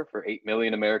Kemba Walker for $8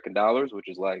 million American dollars, which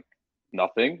is like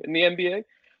nothing in the NBA.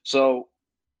 So,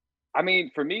 I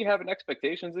mean, for me, having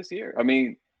expectations this year, I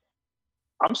mean,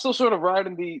 I'm still sort of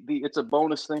riding the it's a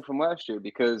bonus thing from last year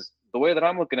because the way that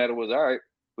I'm looking at it was, all right,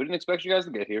 we didn't expect you guys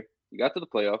to get here. You got to the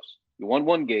playoffs. You won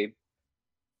one game.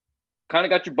 Kind of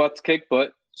got your butts kicked,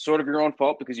 but sort of your own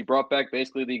fault because you brought back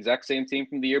basically the exact same team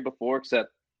from the year before, except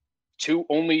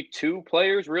only two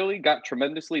players really got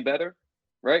tremendously better,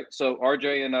 right? So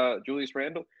RJ and Julius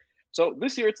Randle. So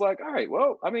this year it's like, all right,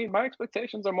 well, I mean, my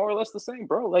expectations are more or less the same,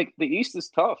 bro. Like the East is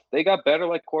tough. They got better,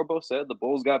 like Corbo said. The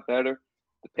Bulls got better.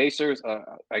 The Pacers,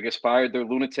 I guess, fired their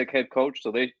lunatic head coach,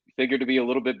 so they figured to be a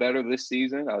little bit better this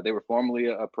season. They were formerly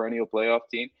a perennial playoff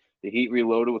team. The Heat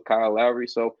reloaded with Kyle Lowry.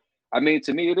 So, I mean,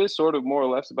 to me, it is sort of more or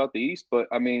less about the East. But,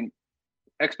 I mean,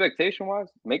 expectation-wise,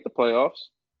 make the playoffs,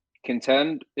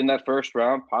 contend in that first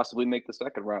round, possibly make the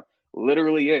second round.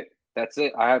 Literally it. That's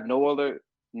it. I have no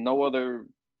other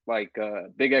like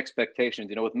big expectations.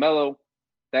 You know, with Melo,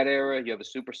 that era, you have a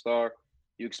superstar.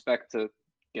 You expect to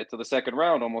get to the second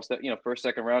round almost, first,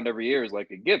 second round every year is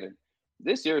like a given.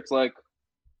 This year, it's like,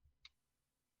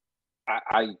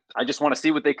 I just want to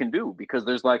see what they can do because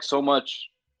there's like so much,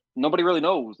 nobody really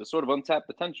knows. There's sort of untapped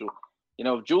potential. You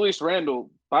know, Julius Randle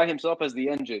by himself as the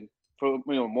engine for,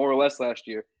 more or less last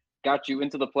year, got you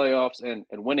into the playoffs and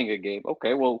winning a game.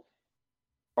 Okay, well,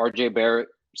 RJ Barrett,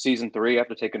 season 3,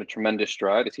 after taking a tremendous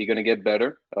stride, is he going to get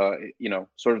better?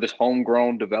 Sort of this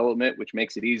homegrown development, which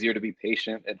makes it easier to be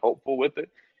patient and hopeful with it.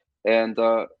 And,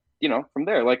 from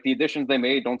there, like the additions they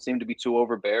made don't seem to be too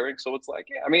overbearing. So it's like,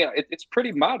 yeah, I mean, it's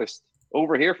pretty modest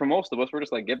over here for most of us. We're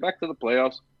just like, get back to the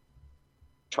playoffs.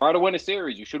 Try to win a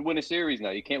series. You should win a series now.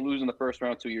 You can't lose in the first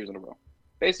round 2 years in a row.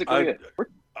 Basically,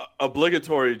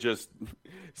 obligatory just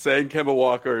saying Kemba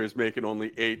Walker is making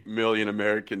only $8 million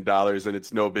American dollars and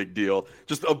it's no big deal.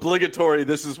 Just obligatory.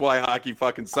 This is why hockey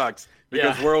fucking sucks,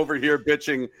 because we're over here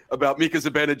bitching about Mika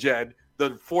Zibanejad,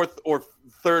 the fourth or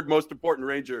third most important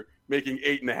Ranger, making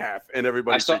 8.5, and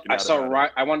everybody's I saw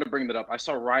Ryan. I wanted to bring that up. I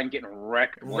saw Ryan getting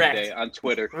wrecked one day on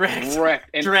Twitter. Wrecked.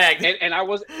 And, dragged. And I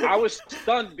was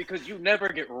stunned because you never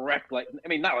get wrecked. Like, I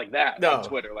mean, not like that on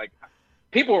Twitter. Like,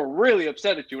 people were really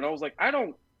upset at you, and I was like,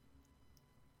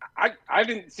 I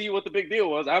didn't see what the big deal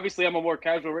was. Obviously, I'm a more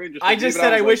casual Ranger. I just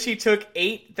said I wish he took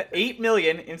 $8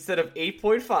 million instead of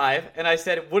 8.5, and I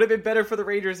said it would have been better for the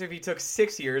Rangers if he took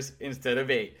 6 years instead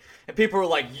of 8. And people were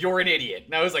like, "You're an idiot,"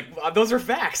 and I was like, "Those are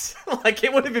facts. Like,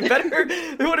 it would have been better.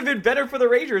 It would have been better for the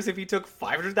Rangers if he took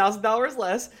 $500,000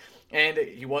 less, and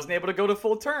he wasn't able to go to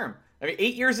full term. I mean,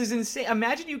 8 years is insane.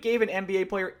 Imagine you gave an NBA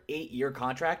player 8-year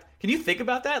contract. Can you think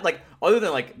about that? Like, other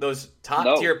than like those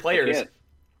top tier players,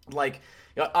 like."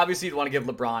 Obviously, you'd want to give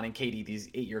LeBron and KD these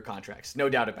 8-year contracts, no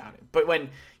doubt about it. But when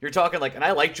you're talking like, and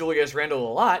I like Julius Randle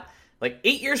a lot, like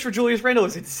 8 years for Julius Randle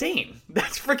is insane.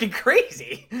 That's freaking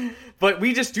crazy. But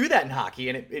we just do that in hockey,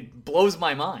 and it blows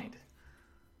my mind.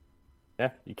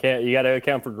 Yeah, you got to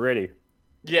account for gritty.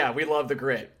 Yeah, we love the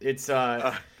grit. It's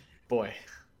boy.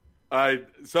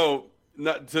 So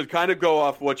not, to kind of go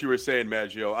off what you were saying,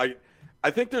 Maggio, I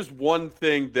think there's one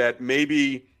thing that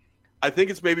I think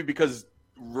it's maybe because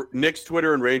Knicks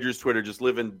Twitter and Rangers Twitter just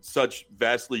live in such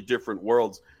vastly different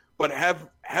worlds. But have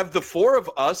the four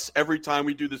of us, every time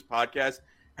we do this podcast,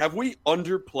 have we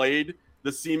underplayed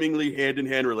the seemingly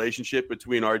hand-in-hand relationship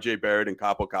between RJ Barrett and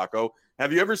Capo Caco?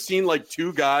 Have you ever seen like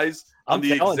two guys on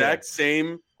the exact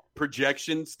same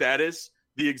projection status,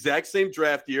 the exact same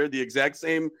draft year, the exact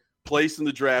same place in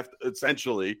the draft,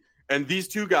 essentially, and these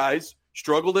two guys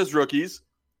struggled as rookies,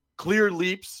 clear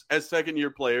leaps as second-year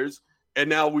players, and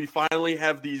now we finally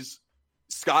have these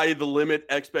sky the limit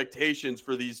expectations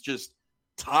for these just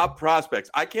top prospects.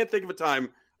 I can't think of a time.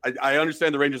 I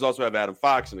understand the Rangers also have Adam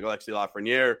Fox and Alexis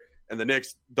Lafreniere, and the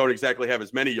Knicks don't exactly have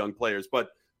as many young players. But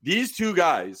these two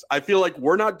guys, I feel like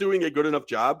we're not doing a good enough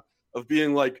job of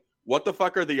being like, what the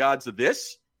fuck are the odds of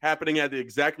this happening at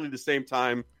exactly the same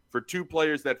time for two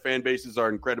players that fan bases are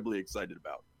incredibly excited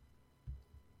about?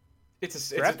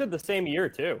 It's drafted the same year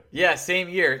too. Yeah, same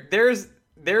year. There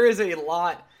is a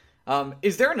lot.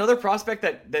 Is there another prospect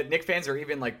that Knick fans are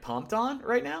even like pumped on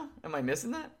right now? Am I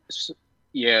missing that?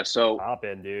 Yeah, so hop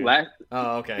in, dude.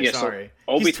 Oh, okay. Yeah, sorry.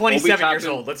 So He's 27 years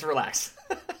old. Let's relax.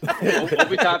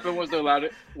 Obi Toppin was the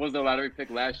lottery pick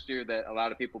last year that a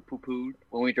lot of people poo-pooed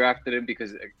when we drafted him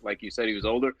because, like you said, he was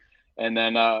older. And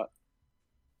then, I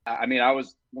mean,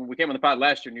 when we came on the pod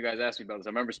last year and you guys asked me about this, I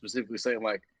remember specifically saying,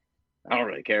 like, I don't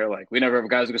really care. Like, we never have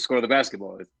guys who can score the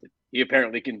basketball. He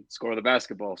apparently can score the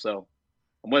basketball, so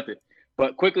I'm with it.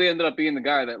 But quickly ended up being the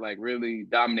guy that, like, really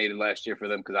dominated last year for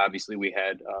them because obviously we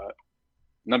had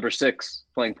number 6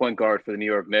 playing point guard for the New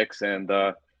York Knicks, and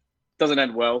doesn't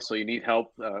end well, so you need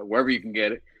help wherever you can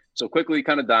get it. So quickly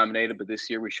kind of dominated, but this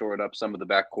year we shored up some of the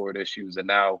backcourt issues, and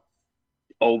now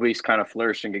Obi's kind of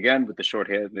flourishing again with the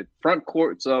short-handed front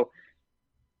court. So,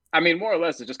 I mean, more or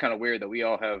less, it's just kind of weird that we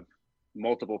all have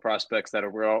multiple prospects that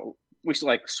we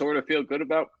like sort of feel good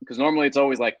about, because normally it's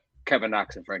always like Kevin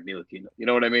Knox and Frank Ntilikina. You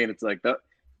know what I mean? It's like that.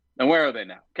 And where are they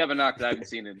now? Kevin Knox I haven't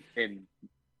seen in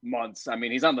months. I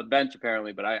mean, he's on the bench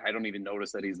apparently, but I don't even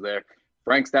notice that he's there.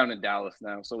 Frank's down in Dallas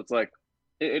now, so it's like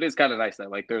it is kind of nice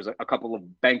that like there's a couple of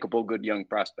bankable good young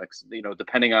prospects. You know,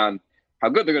 depending on how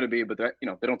good they're going to be, but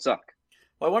they don't suck.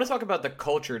 Well, I want to talk about the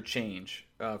culture change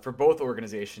for both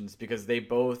organizations because they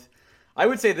both. I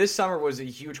would say this summer was a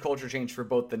huge culture change for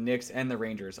both the Knicks and the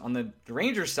Rangers. On the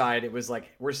Rangers side, it was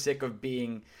like we're sick of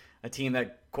being a team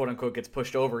that quote-unquote gets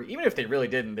pushed over. Even if they really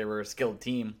didn't, they were a skilled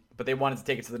team. But they wanted to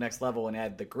take it to the next level and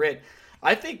add the grit.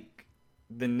 I think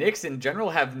the Knicks in general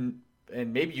have,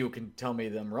 and maybe you can tell me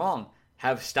them wrong,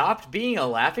 have stopped being a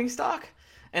laughingstock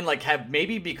and like have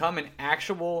maybe become an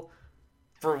actual,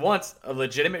 for once, a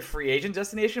legitimate free agent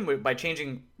destination by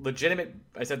changing legitimate,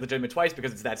 I said legitimate twice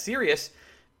because it's that serious,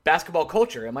 basketball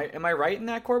culture. Am I right in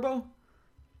that, Corbo?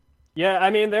 Yeah, I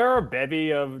mean there are a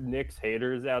bevy of Knicks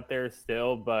haters out there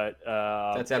still, but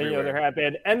that's everywhere. There have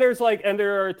been, and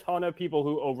there are a ton of people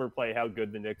who overplay how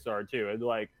good the Knicks are too, and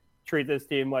like treat this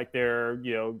team like they're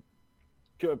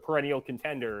perennial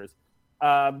contenders.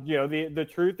 The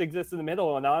truth exists in the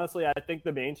middle, and honestly, I think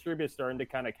the mainstream is starting to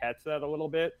kind of catch that a little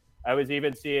bit. I was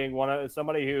even seeing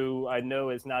somebody who I know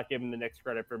is not given the Knicks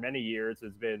credit for many years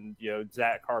has been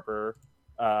Zach Harper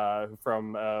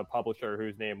from a publisher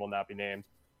whose name will not be named.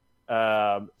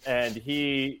 And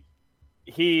he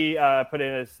he put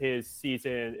in his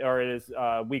season or his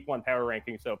week 1 power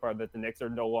ranking so far that the Knicks are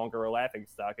no longer a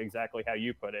laughingstock, exactly how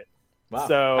you put it. Wow.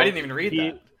 So I didn't even read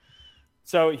that.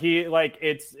 So he like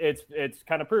it's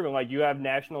kind of proven like you have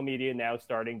national media now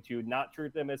starting to not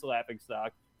treat them as a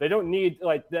laughingstock. They don't need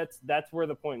like that's where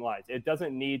the point lies. It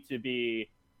doesn't need to be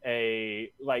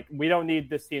we don't need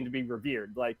this team to be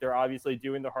revered. Like they're obviously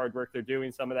doing the hard work. They're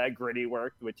doing some of that gritty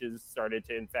work, which has started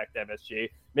to infect MSG.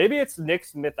 Maybe it's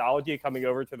Knicks mythology coming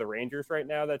over to the Rangers right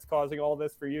now that's causing all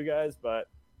this for you guys. But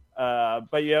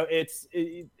you know,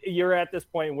 you're at this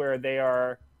point where they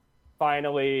are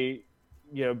finally,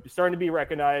 you know, starting to be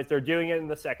recognized. They're doing it in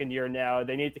the second year now.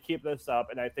 They need to keep this up,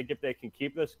 and I think if they can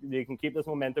keep this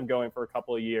momentum going for a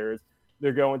couple of years,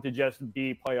 they're going to just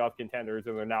be playoff contenders,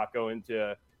 and they're not going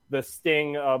to the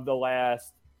sting of the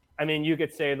last. I mean, you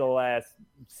could say the last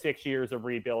 6 years of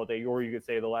rebuilding, or you could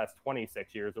say the last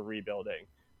 26 years of rebuilding.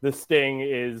 The sting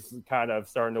is kind of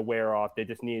starting to wear off. They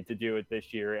just need to do it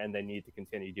this year, and they need to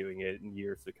continue doing it in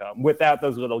years to come without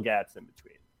those little gaps in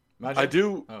between.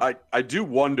 Maggio? I do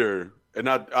wonder, and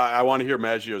I want to hear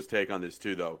Maggio's take on this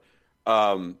too, though.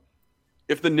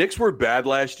 If the Knicks were bad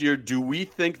last year, do we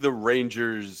think the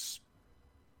Rangers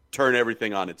turn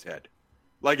everything on its head?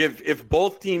 Like if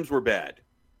both teams were bad,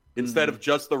 instead of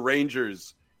just the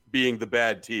Rangers being the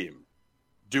bad team,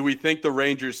 do we think the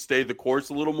Rangers stay the course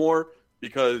a little more?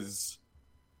 Because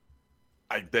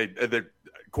they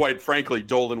quite frankly,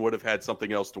 Dolan would have had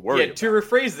something else to worry about. To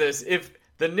rephrase this, if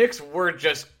the Knicks were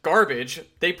just garbage,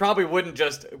 they probably wouldn't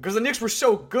just... Because the Knicks were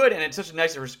so good, and it's such a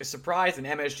nice surprise, and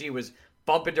MSG was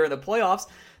bumping during the playoffs,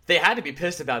 they had to be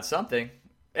pissed about something,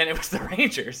 and it was the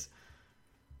Rangers.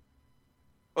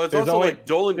 Well, it's also like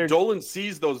Dolan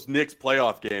sees those Knicks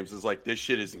playoff games as like, this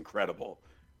shit is incredible.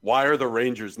 Why are the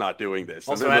Rangers not doing this?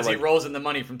 Also, as he rolls in the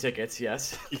money from tickets,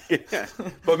 yes. Yeah.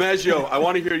 But Maggio, I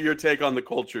want to hear your take on the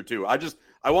culture too.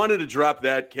 I wanted to drop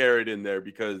that carrot in there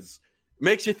because it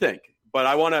makes you think. But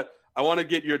I want to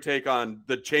get your take on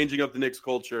the changing of the Knicks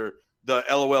culture, the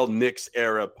LOL Knicks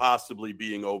era possibly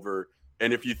being over,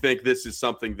 and if you think this is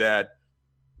something that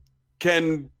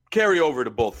can carry over to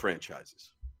both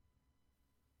franchises.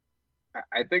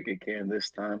 I think it can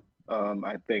this time.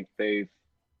 I think they've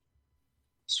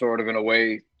sort of, in a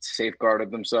way, safeguarded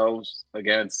themselves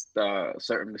against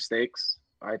certain mistakes.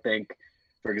 I think,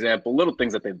 for example, little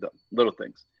things that they've done, little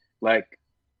things like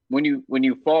when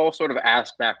you fall sort of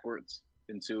ass backwards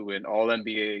into an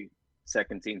all-NBA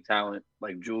second-team talent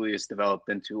like Julius developed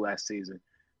into last season,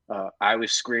 I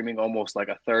was screaming almost like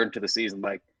a third to the season,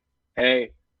 like,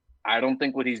 "Hey, I don't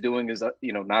think what he's doing is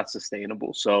not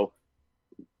sustainable. So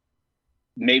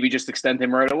maybe just extend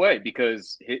him right away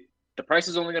because the price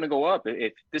is only going to go up.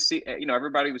 If this,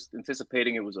 everybody was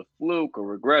anticipating it was a fluke or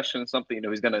regression, something,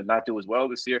 he's going to not do as well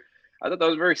this year. I thought that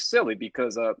was very silly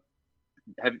because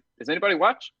has anybody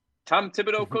watched Tom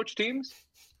Thibodeau coach teams?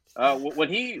 When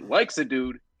he likes a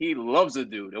dude, he loves a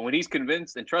dude. And when he's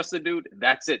convinced and trusts a dude,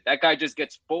 that's it. That guy just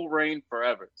gets full reign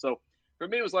forever. So for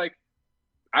me, it was like,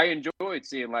 I enjoyed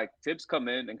seeing like Tibbs come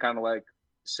in and kind of like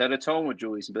set a tone with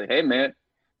Julius and be like, hey, man,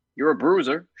 you're a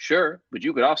bruiser, sure, but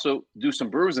you could also do some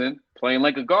bruising playing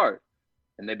like a guard.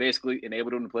 And they basically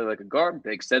enabled him to play like a guard.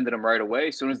 They extended him right away.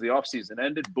 As soon as the offseason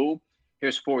ended, boom,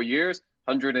 here's 4 years,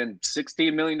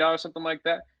 $116 million, something like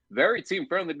that. Very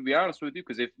team-friendly, to be honest with you,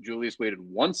 because if Julius waited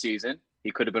one season,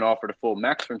 he could have been offered a full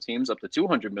max from teams up to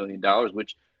 $200 million,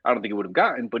 which I don't think he would have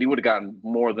gotten, but he would have gotten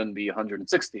more than the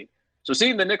 116. So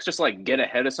seeing the Knicks just like get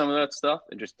ahead of some of that stuff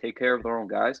and just take care of their own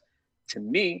guys, to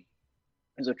me,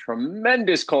 is a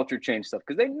tremendous culture change stuff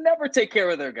because they never take care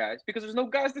of their guys because there's no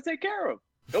guys to take care of.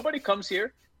 Nobody comes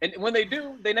here, and when they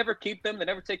do, they never keep them. They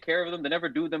never take care of them. They never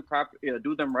do them proper,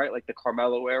 do them right, like the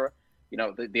Carmelo era,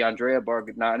 the Andrea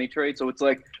Bargnani trade. So it's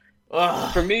like,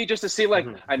 for me, just to see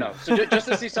I know, so just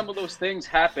to see some of those things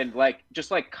happen, like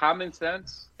just like common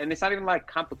sense, and it's not even like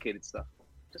complicated stuff.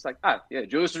 Just like, yeah,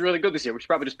 Julius is really good this year. We should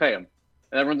probably just pay him.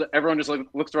 And everyone just like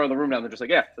looks around the room now and they're just like,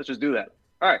 yeah, let's just do that.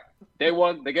 All right, day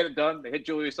one, they get it done. They hit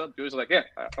Julius up. Julius is like, yeah,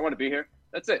 I want to be here.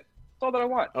 That's it. That's all that I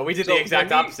want. Oh, we did the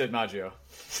exact opposite, Maggio.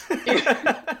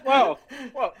 well,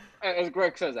 as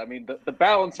Greg says, I mean, the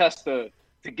balance has to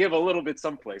give a little bit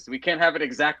someplace. We can't have it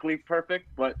exactly perfect,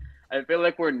 but I feel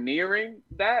like we're nearing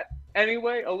that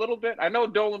anyway, a little bit. I know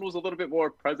Dolan was a little bit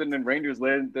more present in Rangers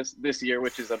land this year,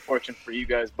 which is unfortunate for you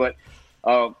guys, but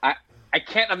I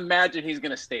can't imagine he's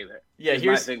going to stay there. Yeah,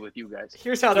 here's my thing with you guys.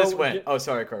 Here's how this went. Oh,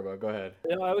 sorry, Corbo. Go ahead.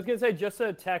 I was going to say, just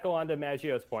to tackle onto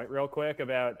Maggio's point real quick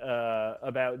about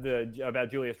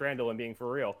Julius Randle and being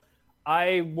for real.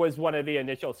 I was one of the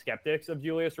initial skeptics of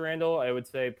Julius Randle. I would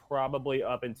say probably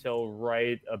up until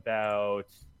right about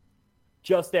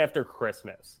just after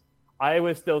Christmas. I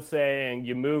was still saying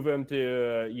you move him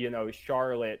to,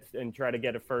 Charlotte and try to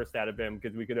get a first out of him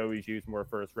because we could always use more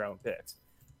first-round picks.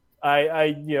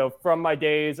 From my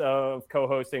days of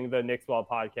co-hosting the Knicks Ball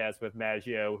podcast with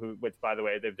Maggio, which, by the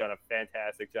way, they've done a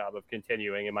fantastic job of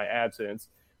continuing in my absence.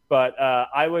 But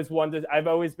I've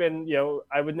always been,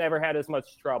 I would never had as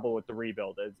much trouble with the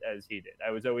rebuild as he did.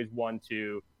 I was always one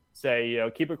to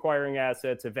say, keep acquiring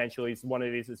assets. Eventually, one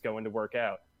of these is going to work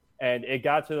out. And it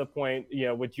got to the point,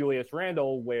 with Julius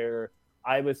Randle, where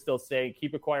I was still saying,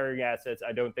 keep acquiring assets.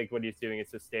 I don't think what he's doing is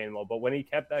sustainable. But when he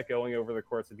kept that going over the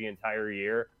course of the entire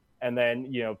year, and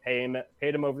then,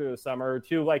 paid him over the summer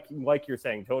to, like you're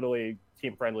saying, totally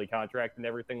team-friendly contract and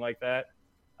everything like that.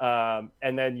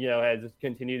 And then, has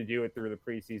continued to do it through the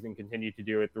preseason, continued to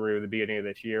do it through the beginning of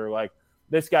this year. Like,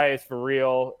 this guy is for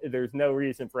real. There's no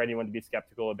reason for anyone to be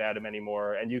skeptical about him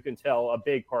anymore. And you can tell a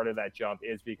big part of that jump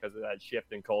is because of that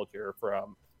shift in culture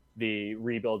from the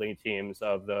rebuilding teams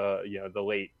of the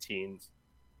late teens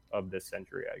of this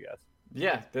century, I guess.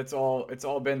 Yeah, it's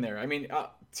all been there. I mean,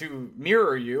 to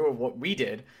mirror you of what we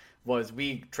did was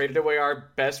we traded away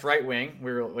our best right wing.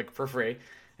 We were like for free.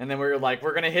 And then we were like,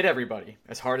 we're going to hit everybody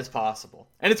as hard as possible.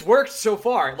 And it's worked so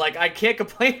far. Like, I can't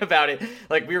complain about it.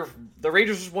 Like, the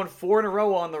Rangers just won 4 in a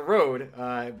row on the road.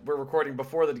 We're recording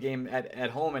before the game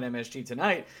at home at MSG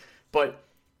tonight. But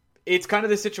it's kind of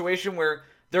the situation where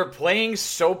they're playing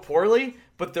so poorly,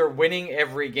 but they're winning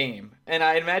every game. And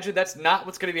I imagine that's not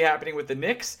what's going to be happening with the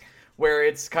Knicks, where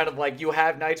it's kind of like you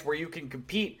have nights where you can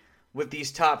compete with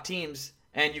these top teams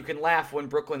and you can laugh when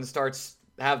Brooklyn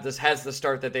has the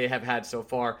start that they have had so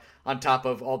far, on top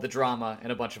of all the drama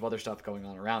and a bunch of other stuff going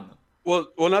on around them.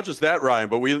 Well, not just that, Ryan,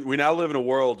 but we now live in a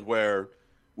world where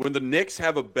when the Knicks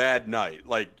have a bad night,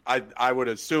 like I would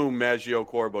assume Maggio,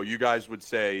 Corbo, you guys would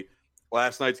say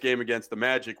last night's game against the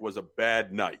Magic was a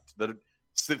bad night. The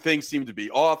things seemed to be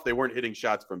off. They weren't hitting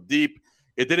shots from deep.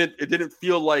 It didn't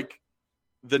feel like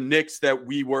the Knicks that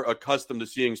we were accustomed to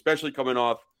seeing, especially coming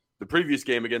off the previous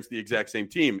game against the exact same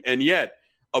team. And yet,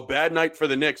 a bad night for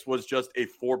the Knicks was just a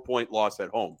 4-point loss at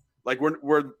home. Like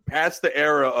we're past the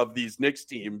era of these Knicks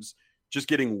teams just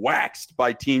getting waxed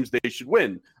by teams they should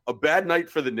win. A bad night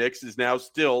for the Knicks is now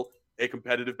still a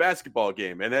competitive basketball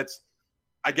game. And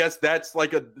I guess that's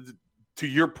like to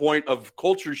your point of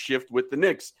culture shift with the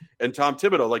Knicks and Tom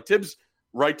Thibodeau. Like, Tibbs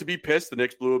right to be pissed. The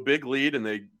Knicks blew a big lead and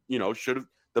they, should have,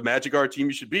 the Magic are a team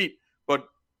you should beat. But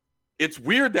it's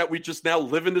weird that we just now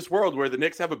live in this world where the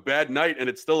Knicks have a bad night and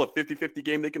it's still a 50-50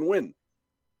 game they can win.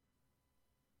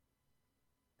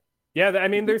 Yeah, I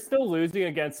mean, they're still losing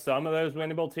against some of those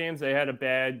winnable teams. They had a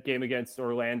bad game against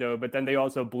Orlando, but then they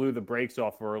also blew the brakes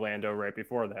off for Orlando right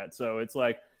before that. So it's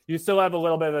like you still have a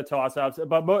little bit of the toss-ups,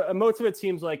 but most of it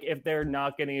seems like if they're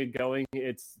not getting it going,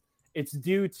 it's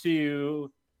due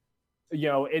to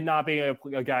it not being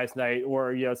a guy's night,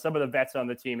 or some of the vets on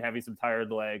the team having some tired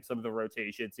legs. Some of the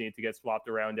rotations need to get swapped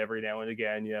around every now and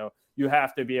again. You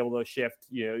have to be able to shift.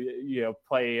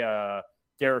 Play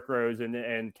Derrick Rose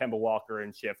and Kemba Walker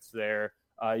in shifts there.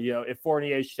 If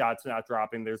Fournier's shot's not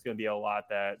dropping, there's going to be a lot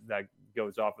that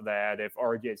goes off of that. If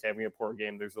RJ's having a poor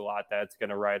game, there's a lot that's going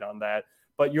to ride on that.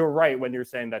 But you're right when you're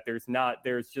saying that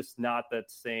there's just not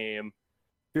that same.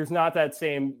 There's not that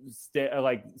same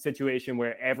situation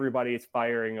where everybody is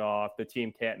firing off, the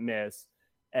team can't miss,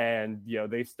 and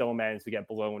they still manage to get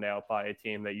blown out by a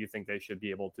team that you think they should be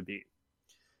able to beat.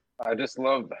 I just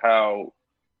love how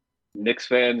Knicks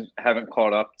fans haven't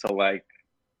caught up to like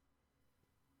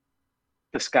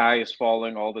the sky is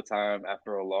falling all the time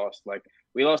after a loss. Like,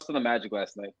 we lost to the Magic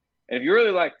last night, and if you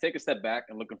really take a step back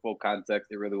and look in full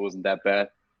context, it really wasn't that bad,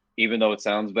 even though it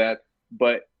sounds bad.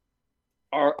 But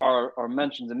our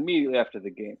mentions immediately after the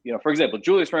game. For example,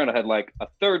 Julius Randle had like a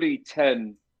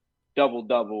 30-10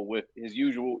 double-double with his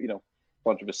usual,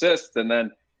 bunch of assists. And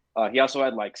then he also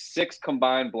had like 6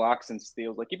 combined blocks and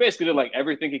steals. Like, he basically did like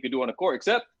everything he could do on the court,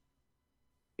 except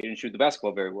he didn't shoot the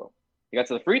basketball very well. He got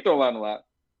to the free throw line a lot,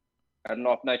 had an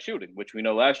off night shooting, which we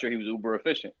know last year he was uber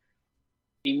efficient.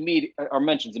 Our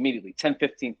mentions immediately,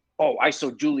 10-15. Oh,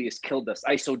 ISO Julius killed us.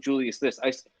 ISO Julius this.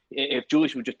 If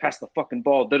Julius would just pass the fucking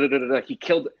ball, he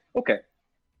killed it. Okay.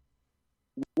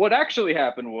 What actually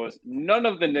happened was none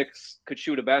of the Knicks could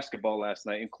shoot a basketball last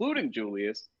night, including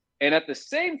Julius. And at the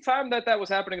same time that was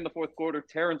happening in the fourth quarter,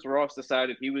 Terrence Ross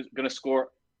decided he was going to score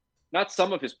not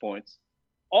some of his points,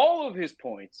 all of his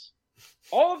points,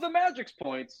 all of the Magic's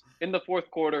points in the fourth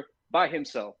quarter by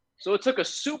himself. So it took a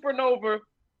supernova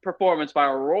performance by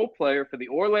a role player for the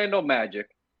Orlando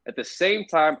Magic. At the same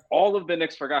time, all of the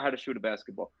Knicks forgot how to shoot a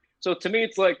basketball. So to me,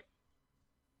 it's like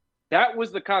that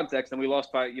was the context, and we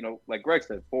lost by, like Greg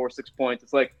said, 4 or 6 points.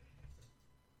 It's like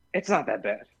It's not that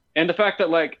bad. And the fact that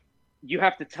like you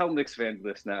have to tell Knicks fans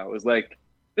this now is like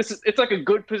it's like a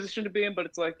good position to be in, but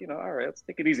it's like, all right, let's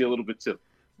take it easy a little bit too.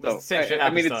 So Same shit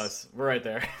happens to us. We're right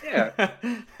there. Yeah.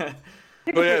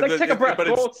 Take a breath.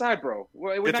 Go outside, bro.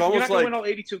 You're not going to win all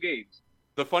 82 games.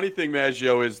 The funny thing,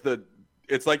 Maggio, is that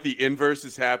it's like the inverse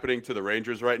is happening to the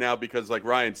Rangers right now because, like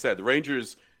Ryan said, the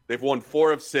Rangers, they've won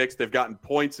 4 of 6. They've gotten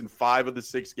points in 5 of the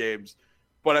 6 games.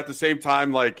 But at the same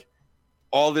time, like,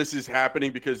 all this is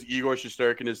happening because Igor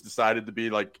Shesterkin has decided to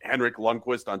be like Henrik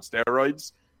Lundqvist on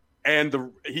steroids.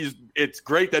 And it's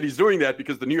great that he's doing that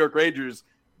because the New York Rangers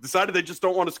decided they just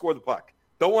don't want to score the puck.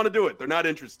 Don't want to do it. They're not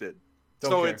interested.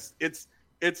 Don't care.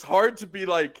 It's hard to be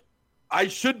like, I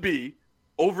should be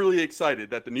overly excited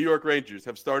that the New York Rangers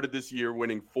have started this year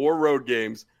winning 4 road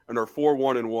games and are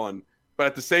 4-1-1. But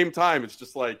at the same time, it's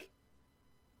just like,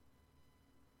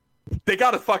 they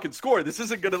got to fucking score. This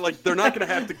isn't going to, like, they're not going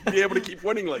to have to be able to keep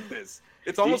winning like this.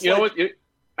 It's almost know what?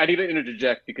 I need to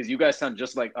interject because you guys sound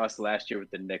just like us last year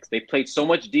with the Knicks. They played so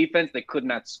much defense, they could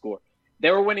not score. They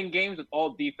were winning games with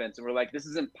all defense, and we're like, this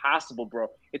is impossible, bro.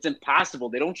 It's impossible.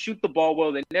 They don't shoot the ball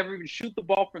well. They never even shoot the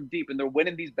ball from deep, and they're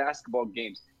winning these basketball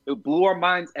games. It blew our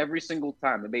minds every single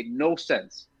time. It made no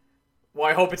sense. Well,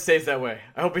 I hope it stays that way.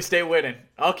 I hope we stay winning.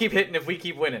 I'll keep hitting if we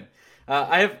keep winning.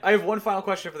 I have one final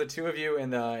question for the two of you,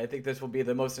 and I think this will be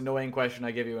the most annoying question I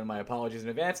give you, and my apologies in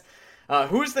advance.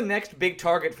 Who's the next big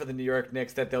target for the New York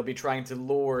Knicks that they'll be trying to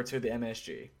lure to the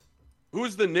MSG?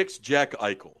 Who's the Knicks Jack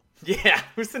Eichel? Yeah,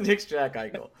 who's the Knicks Jack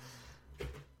Eichel?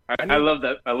 I love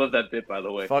that. I love that bit, by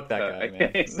the way. Fuck that guy,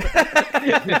 man.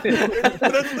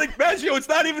 But it's like, Maggio, it's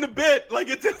not even a bit. Like,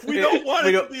 we don't want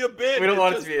it to be a bit. We don't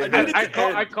want it to be a bit.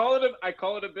 I call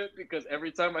it a bit because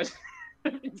every time I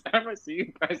see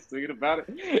you guys tweet about it,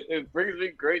 it brings me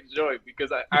great joy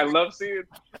because I love seeing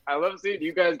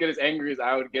you guys get as angry as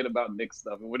I would get about Knicks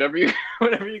stuff. And whenever you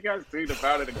guys tweet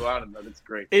about it and go out and that, it's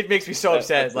great. It makes me so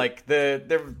upset. Like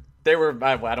they were.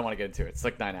 I don't want to get into it. It's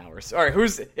like 9 hours. All right,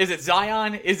 is it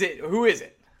Zion? Who is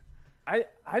it? I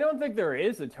don't think there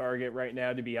is a target right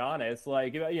now, to be honest.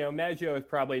 Like, Maggio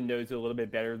probably knows it a little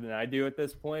bit better than I do at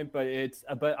this point, but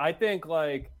I think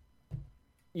like,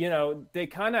 they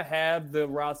kind of have the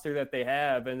roster that they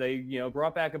have, and they,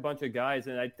 brought back a bunch of guys,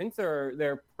 and I think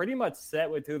they're pretty much set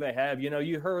with who they have.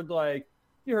 You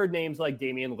heard names like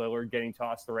Damian Lillard getting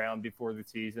tossed around before the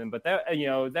season, but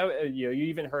you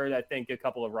even heard, I think, a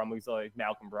couple of rumblings like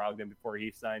Malcolm Brogdon before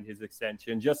he signed his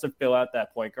extension just to fill out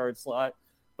that point guard slot.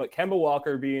 But Kemba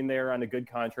Walker being there on a good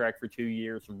contract for 2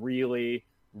 years really,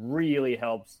 really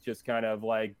helps just kind of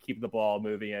like keep the ball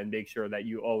moving and make sure that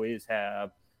you always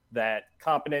have that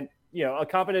competent, a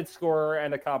competent scorer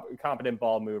and a competent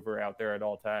ball mover out there at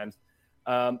all times.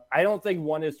 I don't think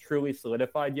one is truly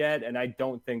solidified yet, and I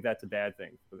don't think that's a bad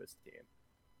thing for this team.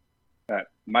 All right,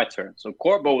 my turn. So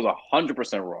Corbo was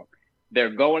 100% wrong. They're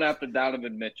going after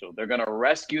Donovan Mitchell. They're going to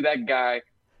rescue that guy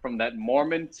from that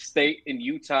Mormon state in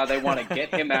Utah. They want to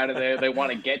get him out of there. They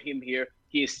want to get him here.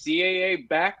 He is CAA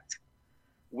backed.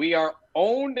 We are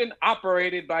owned and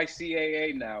operated by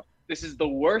CAA now. This is the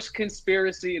worst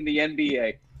conspiracy in the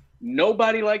NBA.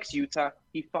 Nobody likes Utah.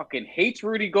 He fucking hates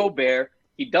Rudy Gobert.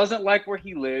 He doesn't like where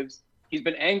he lives. He's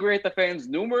been angry at the fans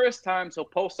numerous times. He'll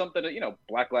post something that,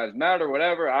 Black Lives Matter,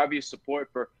 whatever, obvious support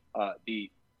for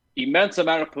the immense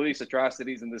amount of police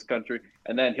atrocities in this country.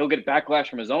 And then he'll get backlash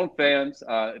from his own fans,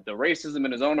 the racism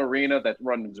in his own arena that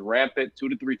runs rampant 2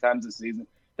 to 3 times a season.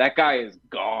 That guy is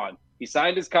gone. He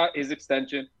signed his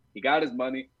extension. He got his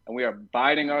money, and we are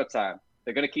biding our time.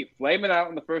 They're going to keep flaming out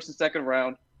in the first and second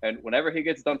round. And whenever he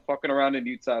gets done fucking around in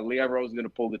Utah, Leon Rose is going to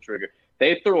pull the trigger.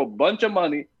 They threw a bunch of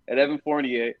money at Evan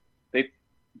Fournier.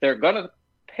 They're going to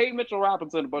pay Mitchell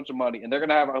Robinson a bunch of money, and they're going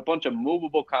to have a bunch of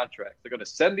movable contracts. They're going to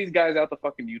send these guys out to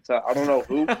fucking Utah. I don't know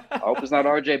who. I hope it's not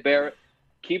RJ Barrett.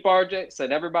 Keep RJ.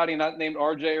 Send everybody not named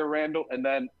RJ or Randall, and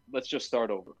then let's just start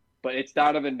over. But it's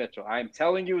Donovan Mitchell. I am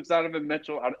telling you it's Donovan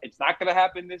Mitchell. It's not going to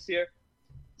happen this year.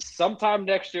 Sometime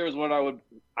next year is when I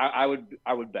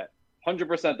would bet.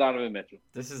 100% Donovan Mitchell.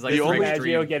 This is like the only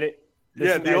Maggio get it.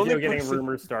 The only getting person...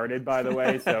 rumors started, by the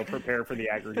way, so prepare for the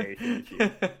aggregation issue.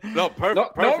 No,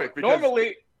 perfect. Because...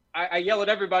 Normally, I yell at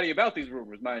everybody about these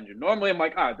rumors, mind you. Normally, I'm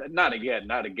like, not again.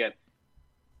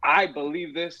 I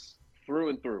believe this through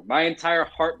and through. My entire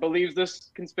heart believes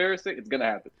this conspiracy. It's gonna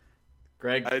happen.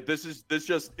 Greg,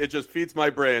 it just feeds my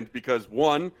brand because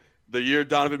one, the year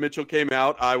Donovan Mitchell came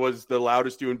out, I was the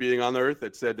loudest human being on the earth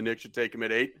that said the Knicks should take him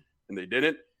at 8, and they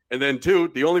didn't. And then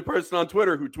 2, the only person on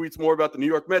Twitter who tweets more about the New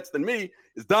York Mets than me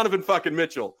is Donovan fucking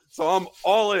Mitchell. So I'm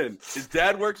all in. His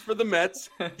dad works for the Mets.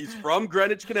 He's from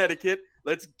Greenwich, Connecticut.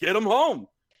 Let's get him home.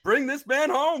 Bring this man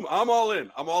home. I'm all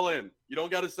in. You don't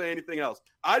got to say anything else.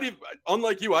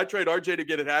 Unlike you, I trade RJ to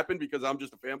get it happen because I'm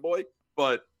just a fanboy,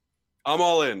 but I'm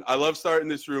all in. I love starting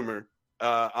this rumor.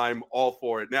 I'm all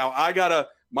for it. Now,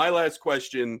 my last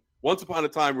question. Once upon a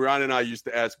time, Ron and I used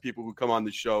to ask people who come on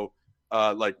the show,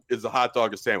 is a hot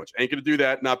dog a sandwich? Ain't going to do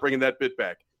that. Not bringing that bit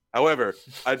back. However,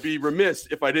 I'd be remiss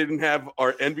if I didn't have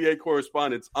our NBA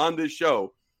correspondents on this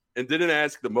show and didn't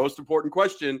ask the most important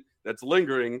question that's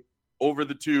lingering over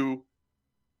the two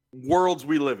worlds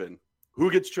we live in. Who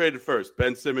gets traded first,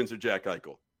 Ben Simmons or Jack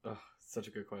Eichel? Oh, such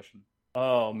a good question.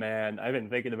 Oh, man. I've been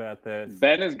thinking about this.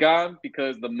 Ben is gone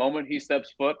because the moment he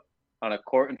steps foot on a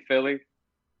court in Philly,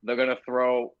 they're going to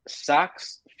throw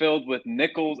socks filled with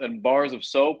nickels and bars of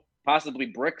soap, possibly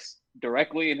bricks,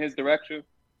 directly in his direction.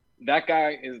 That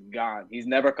guy is gone. He's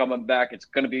never coming back. It's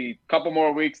going to be a couple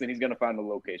more weeks, and he's going to find a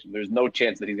location. There's no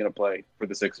chance that he's going to play for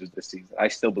the Sixers this season. I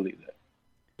still believe that.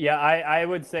 Yeah, I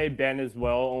would say Ben as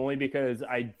well, only because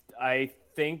I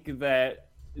think that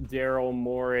Daryl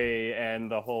Morey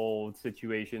and the whole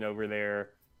situation over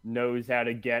there knows how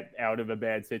to get out of a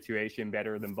bad situation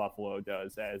better than Buffalo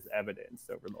does, as evidenced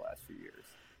over the last few years.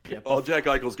 Yeah, all Jack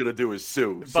Eichel's going to do is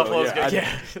sue. Buffalo's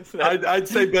so, good. I'd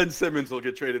say Ben Simmons will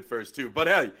get traded first, too. But,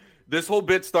 hey, this whole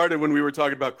bit started when we were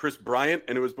talking about Chris Bryant,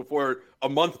 and it was a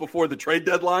month before the trade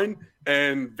deadline,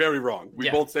 and very wrong. We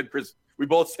both said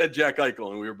Jack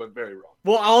Eichel, and we were very wrong.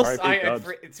 Well,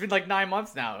 it's been like 9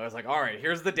 months now. I was like, all right,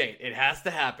 here's the date. It has to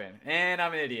happen. And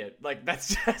I'm an idiot. Like,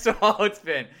 that's just all it's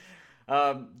been.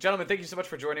 Gentlemen, thank you so much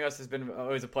for joining us. It's been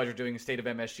always a pleasure doing State of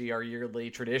MSG, our yearly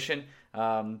tradition.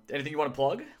 Anything you want to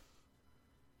plug?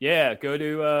 Yeah, go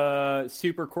to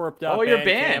supercorp.bandcamp.com. Oh, your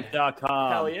band.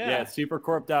 Hell yeah. Yeah,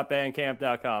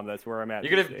 supercorp.bandcamp.com. That's where I'm at.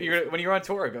 You're gonna when you're on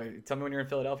tour, tell me when you're in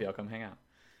Philadelphia. I'll come hang out.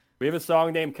 We have a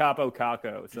song named Capo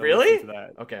Caco. So really? listen to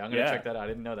that. Okay, I'm going to check that out. I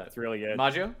didn't know that. It's really good.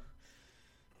 Maggio?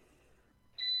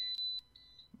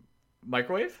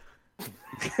 Microwave?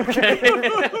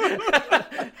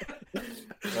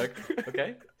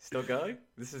 Okay. Still going?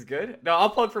 This is good? No,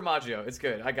 I'll plug for Maggio. It's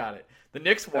good. I got it. The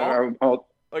Knicks wall.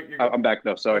 I'm back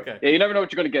though. Sorry. Okay. Yeah, you never know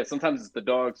what you're going to get. Sometimes it's the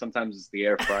dog. Sometimes it's the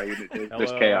air fryer.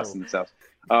 There's chaos in this house.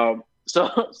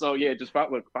 So yeah, just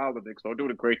follow the Knicks. We're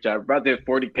doing a great job. We're about to hit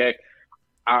 40K.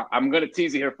 I'm going to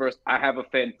tease you here first. I have a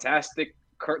fantastic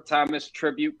Kurt Thomas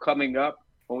tribute coming up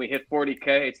when we hit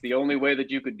 40K. It's the only way that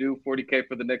you could do 40K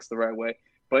for the Knicks the right way.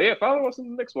 But yeah, follow us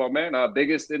on the Knicks wall, man.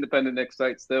 Biggest independent Knicks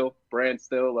site still, brand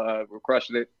still. We're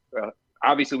crushing it.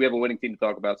 Obviously, we have a winning team to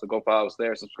talk about, so go follow us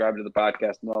there, subscribe to the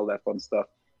podcast, and all that fun stuff.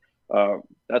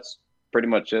 That's pretty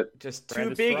much it. Just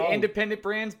two big independent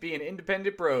brands being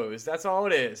independent bros. That's all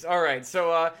it is. All right,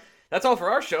 so that's all for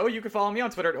our show. You can follow me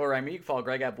on Twitter at ORIME. You can follow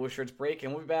Greg at Blue Shirts Break,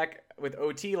 and we'll be back with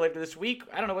OT later this week.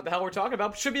 I don't know what the hell we're talking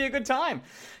about, but should be a good time.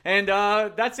 And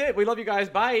that's it. We love you guys.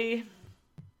 Bye.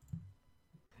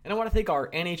 And I want to thank our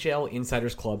NHL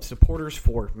Insiders Club supporters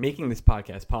for making this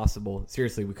podcast possible.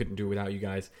 Seriously, we couldn't do it without you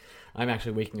guys. I'm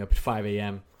actually waking up at 5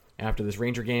 a.m. after this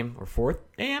Ranger game, or 4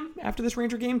 a.m. after this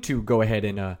Ranger game, to go ahead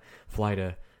and fly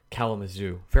to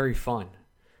Kalamazoo. Very fun.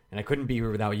 And I couldn't be here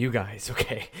without you guys,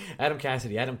 okay? Adam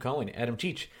Cassidy, Adam Cohen, Adam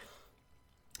Cheech,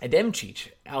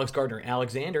 Alex Gardner,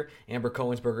 Alexander, Amber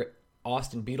Cohensberger,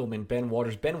 Austin Beetleman, Ben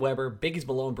Waters, Ben Weber, Biggies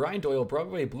Malone, Brian Doyle,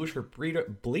 Broadway Blueshirt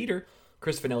Bleeder,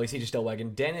 Chris Finelli, CJ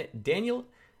Stellwagen, Daniel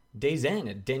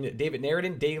Dazen, David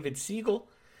Narradin, David Siegel,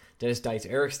 Dennis Dice,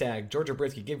 Eric Stagg, Georgia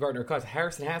Britsky, Gabe Gardner,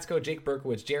 Harrison Hatzko, Jake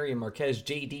Berkowitz, Jerry and Marquez,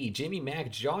 JD, Jimmy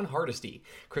Mack, John Hardesty,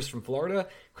 Chris from Florida,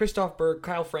 Christoph Berg,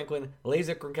 Kyle Franklin,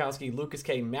 Lazek Gronkowski, Lucas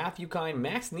K, Matthew Kine,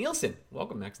 Max Nielsen.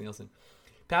 Welcome, Max Nielsen.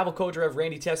 Pavel Kodrev,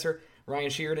 Randy Tesser,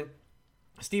 Ryan Sheardon,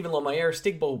 Stephen Lomayer,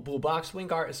 Stigbo Bullbox,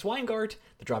 Swingart,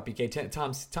 the Drop BK,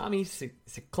 Tommy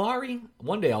Ciclari.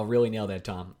 One day I'll really nail that,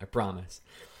 Tom. I promise.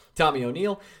 Tommy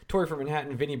O'Neill, Tori from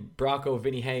Manhattan, Vinny Bracco,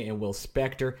 Vinny Hay, and Will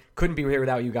Spector. Couldn't be here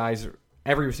without you guys.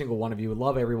 Every single one of you.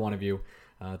 Love every one of you.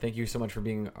 Thank you so much for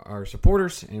being our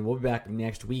supporters, and we'll be back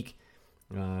next week.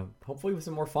 Hopefully with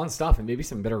some more fun stuff and maybe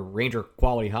some better Ranger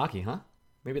quality hockey, huh?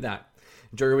 Maybe that.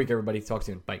 Enjoy your week, everybody. Talk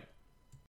soon. Bye.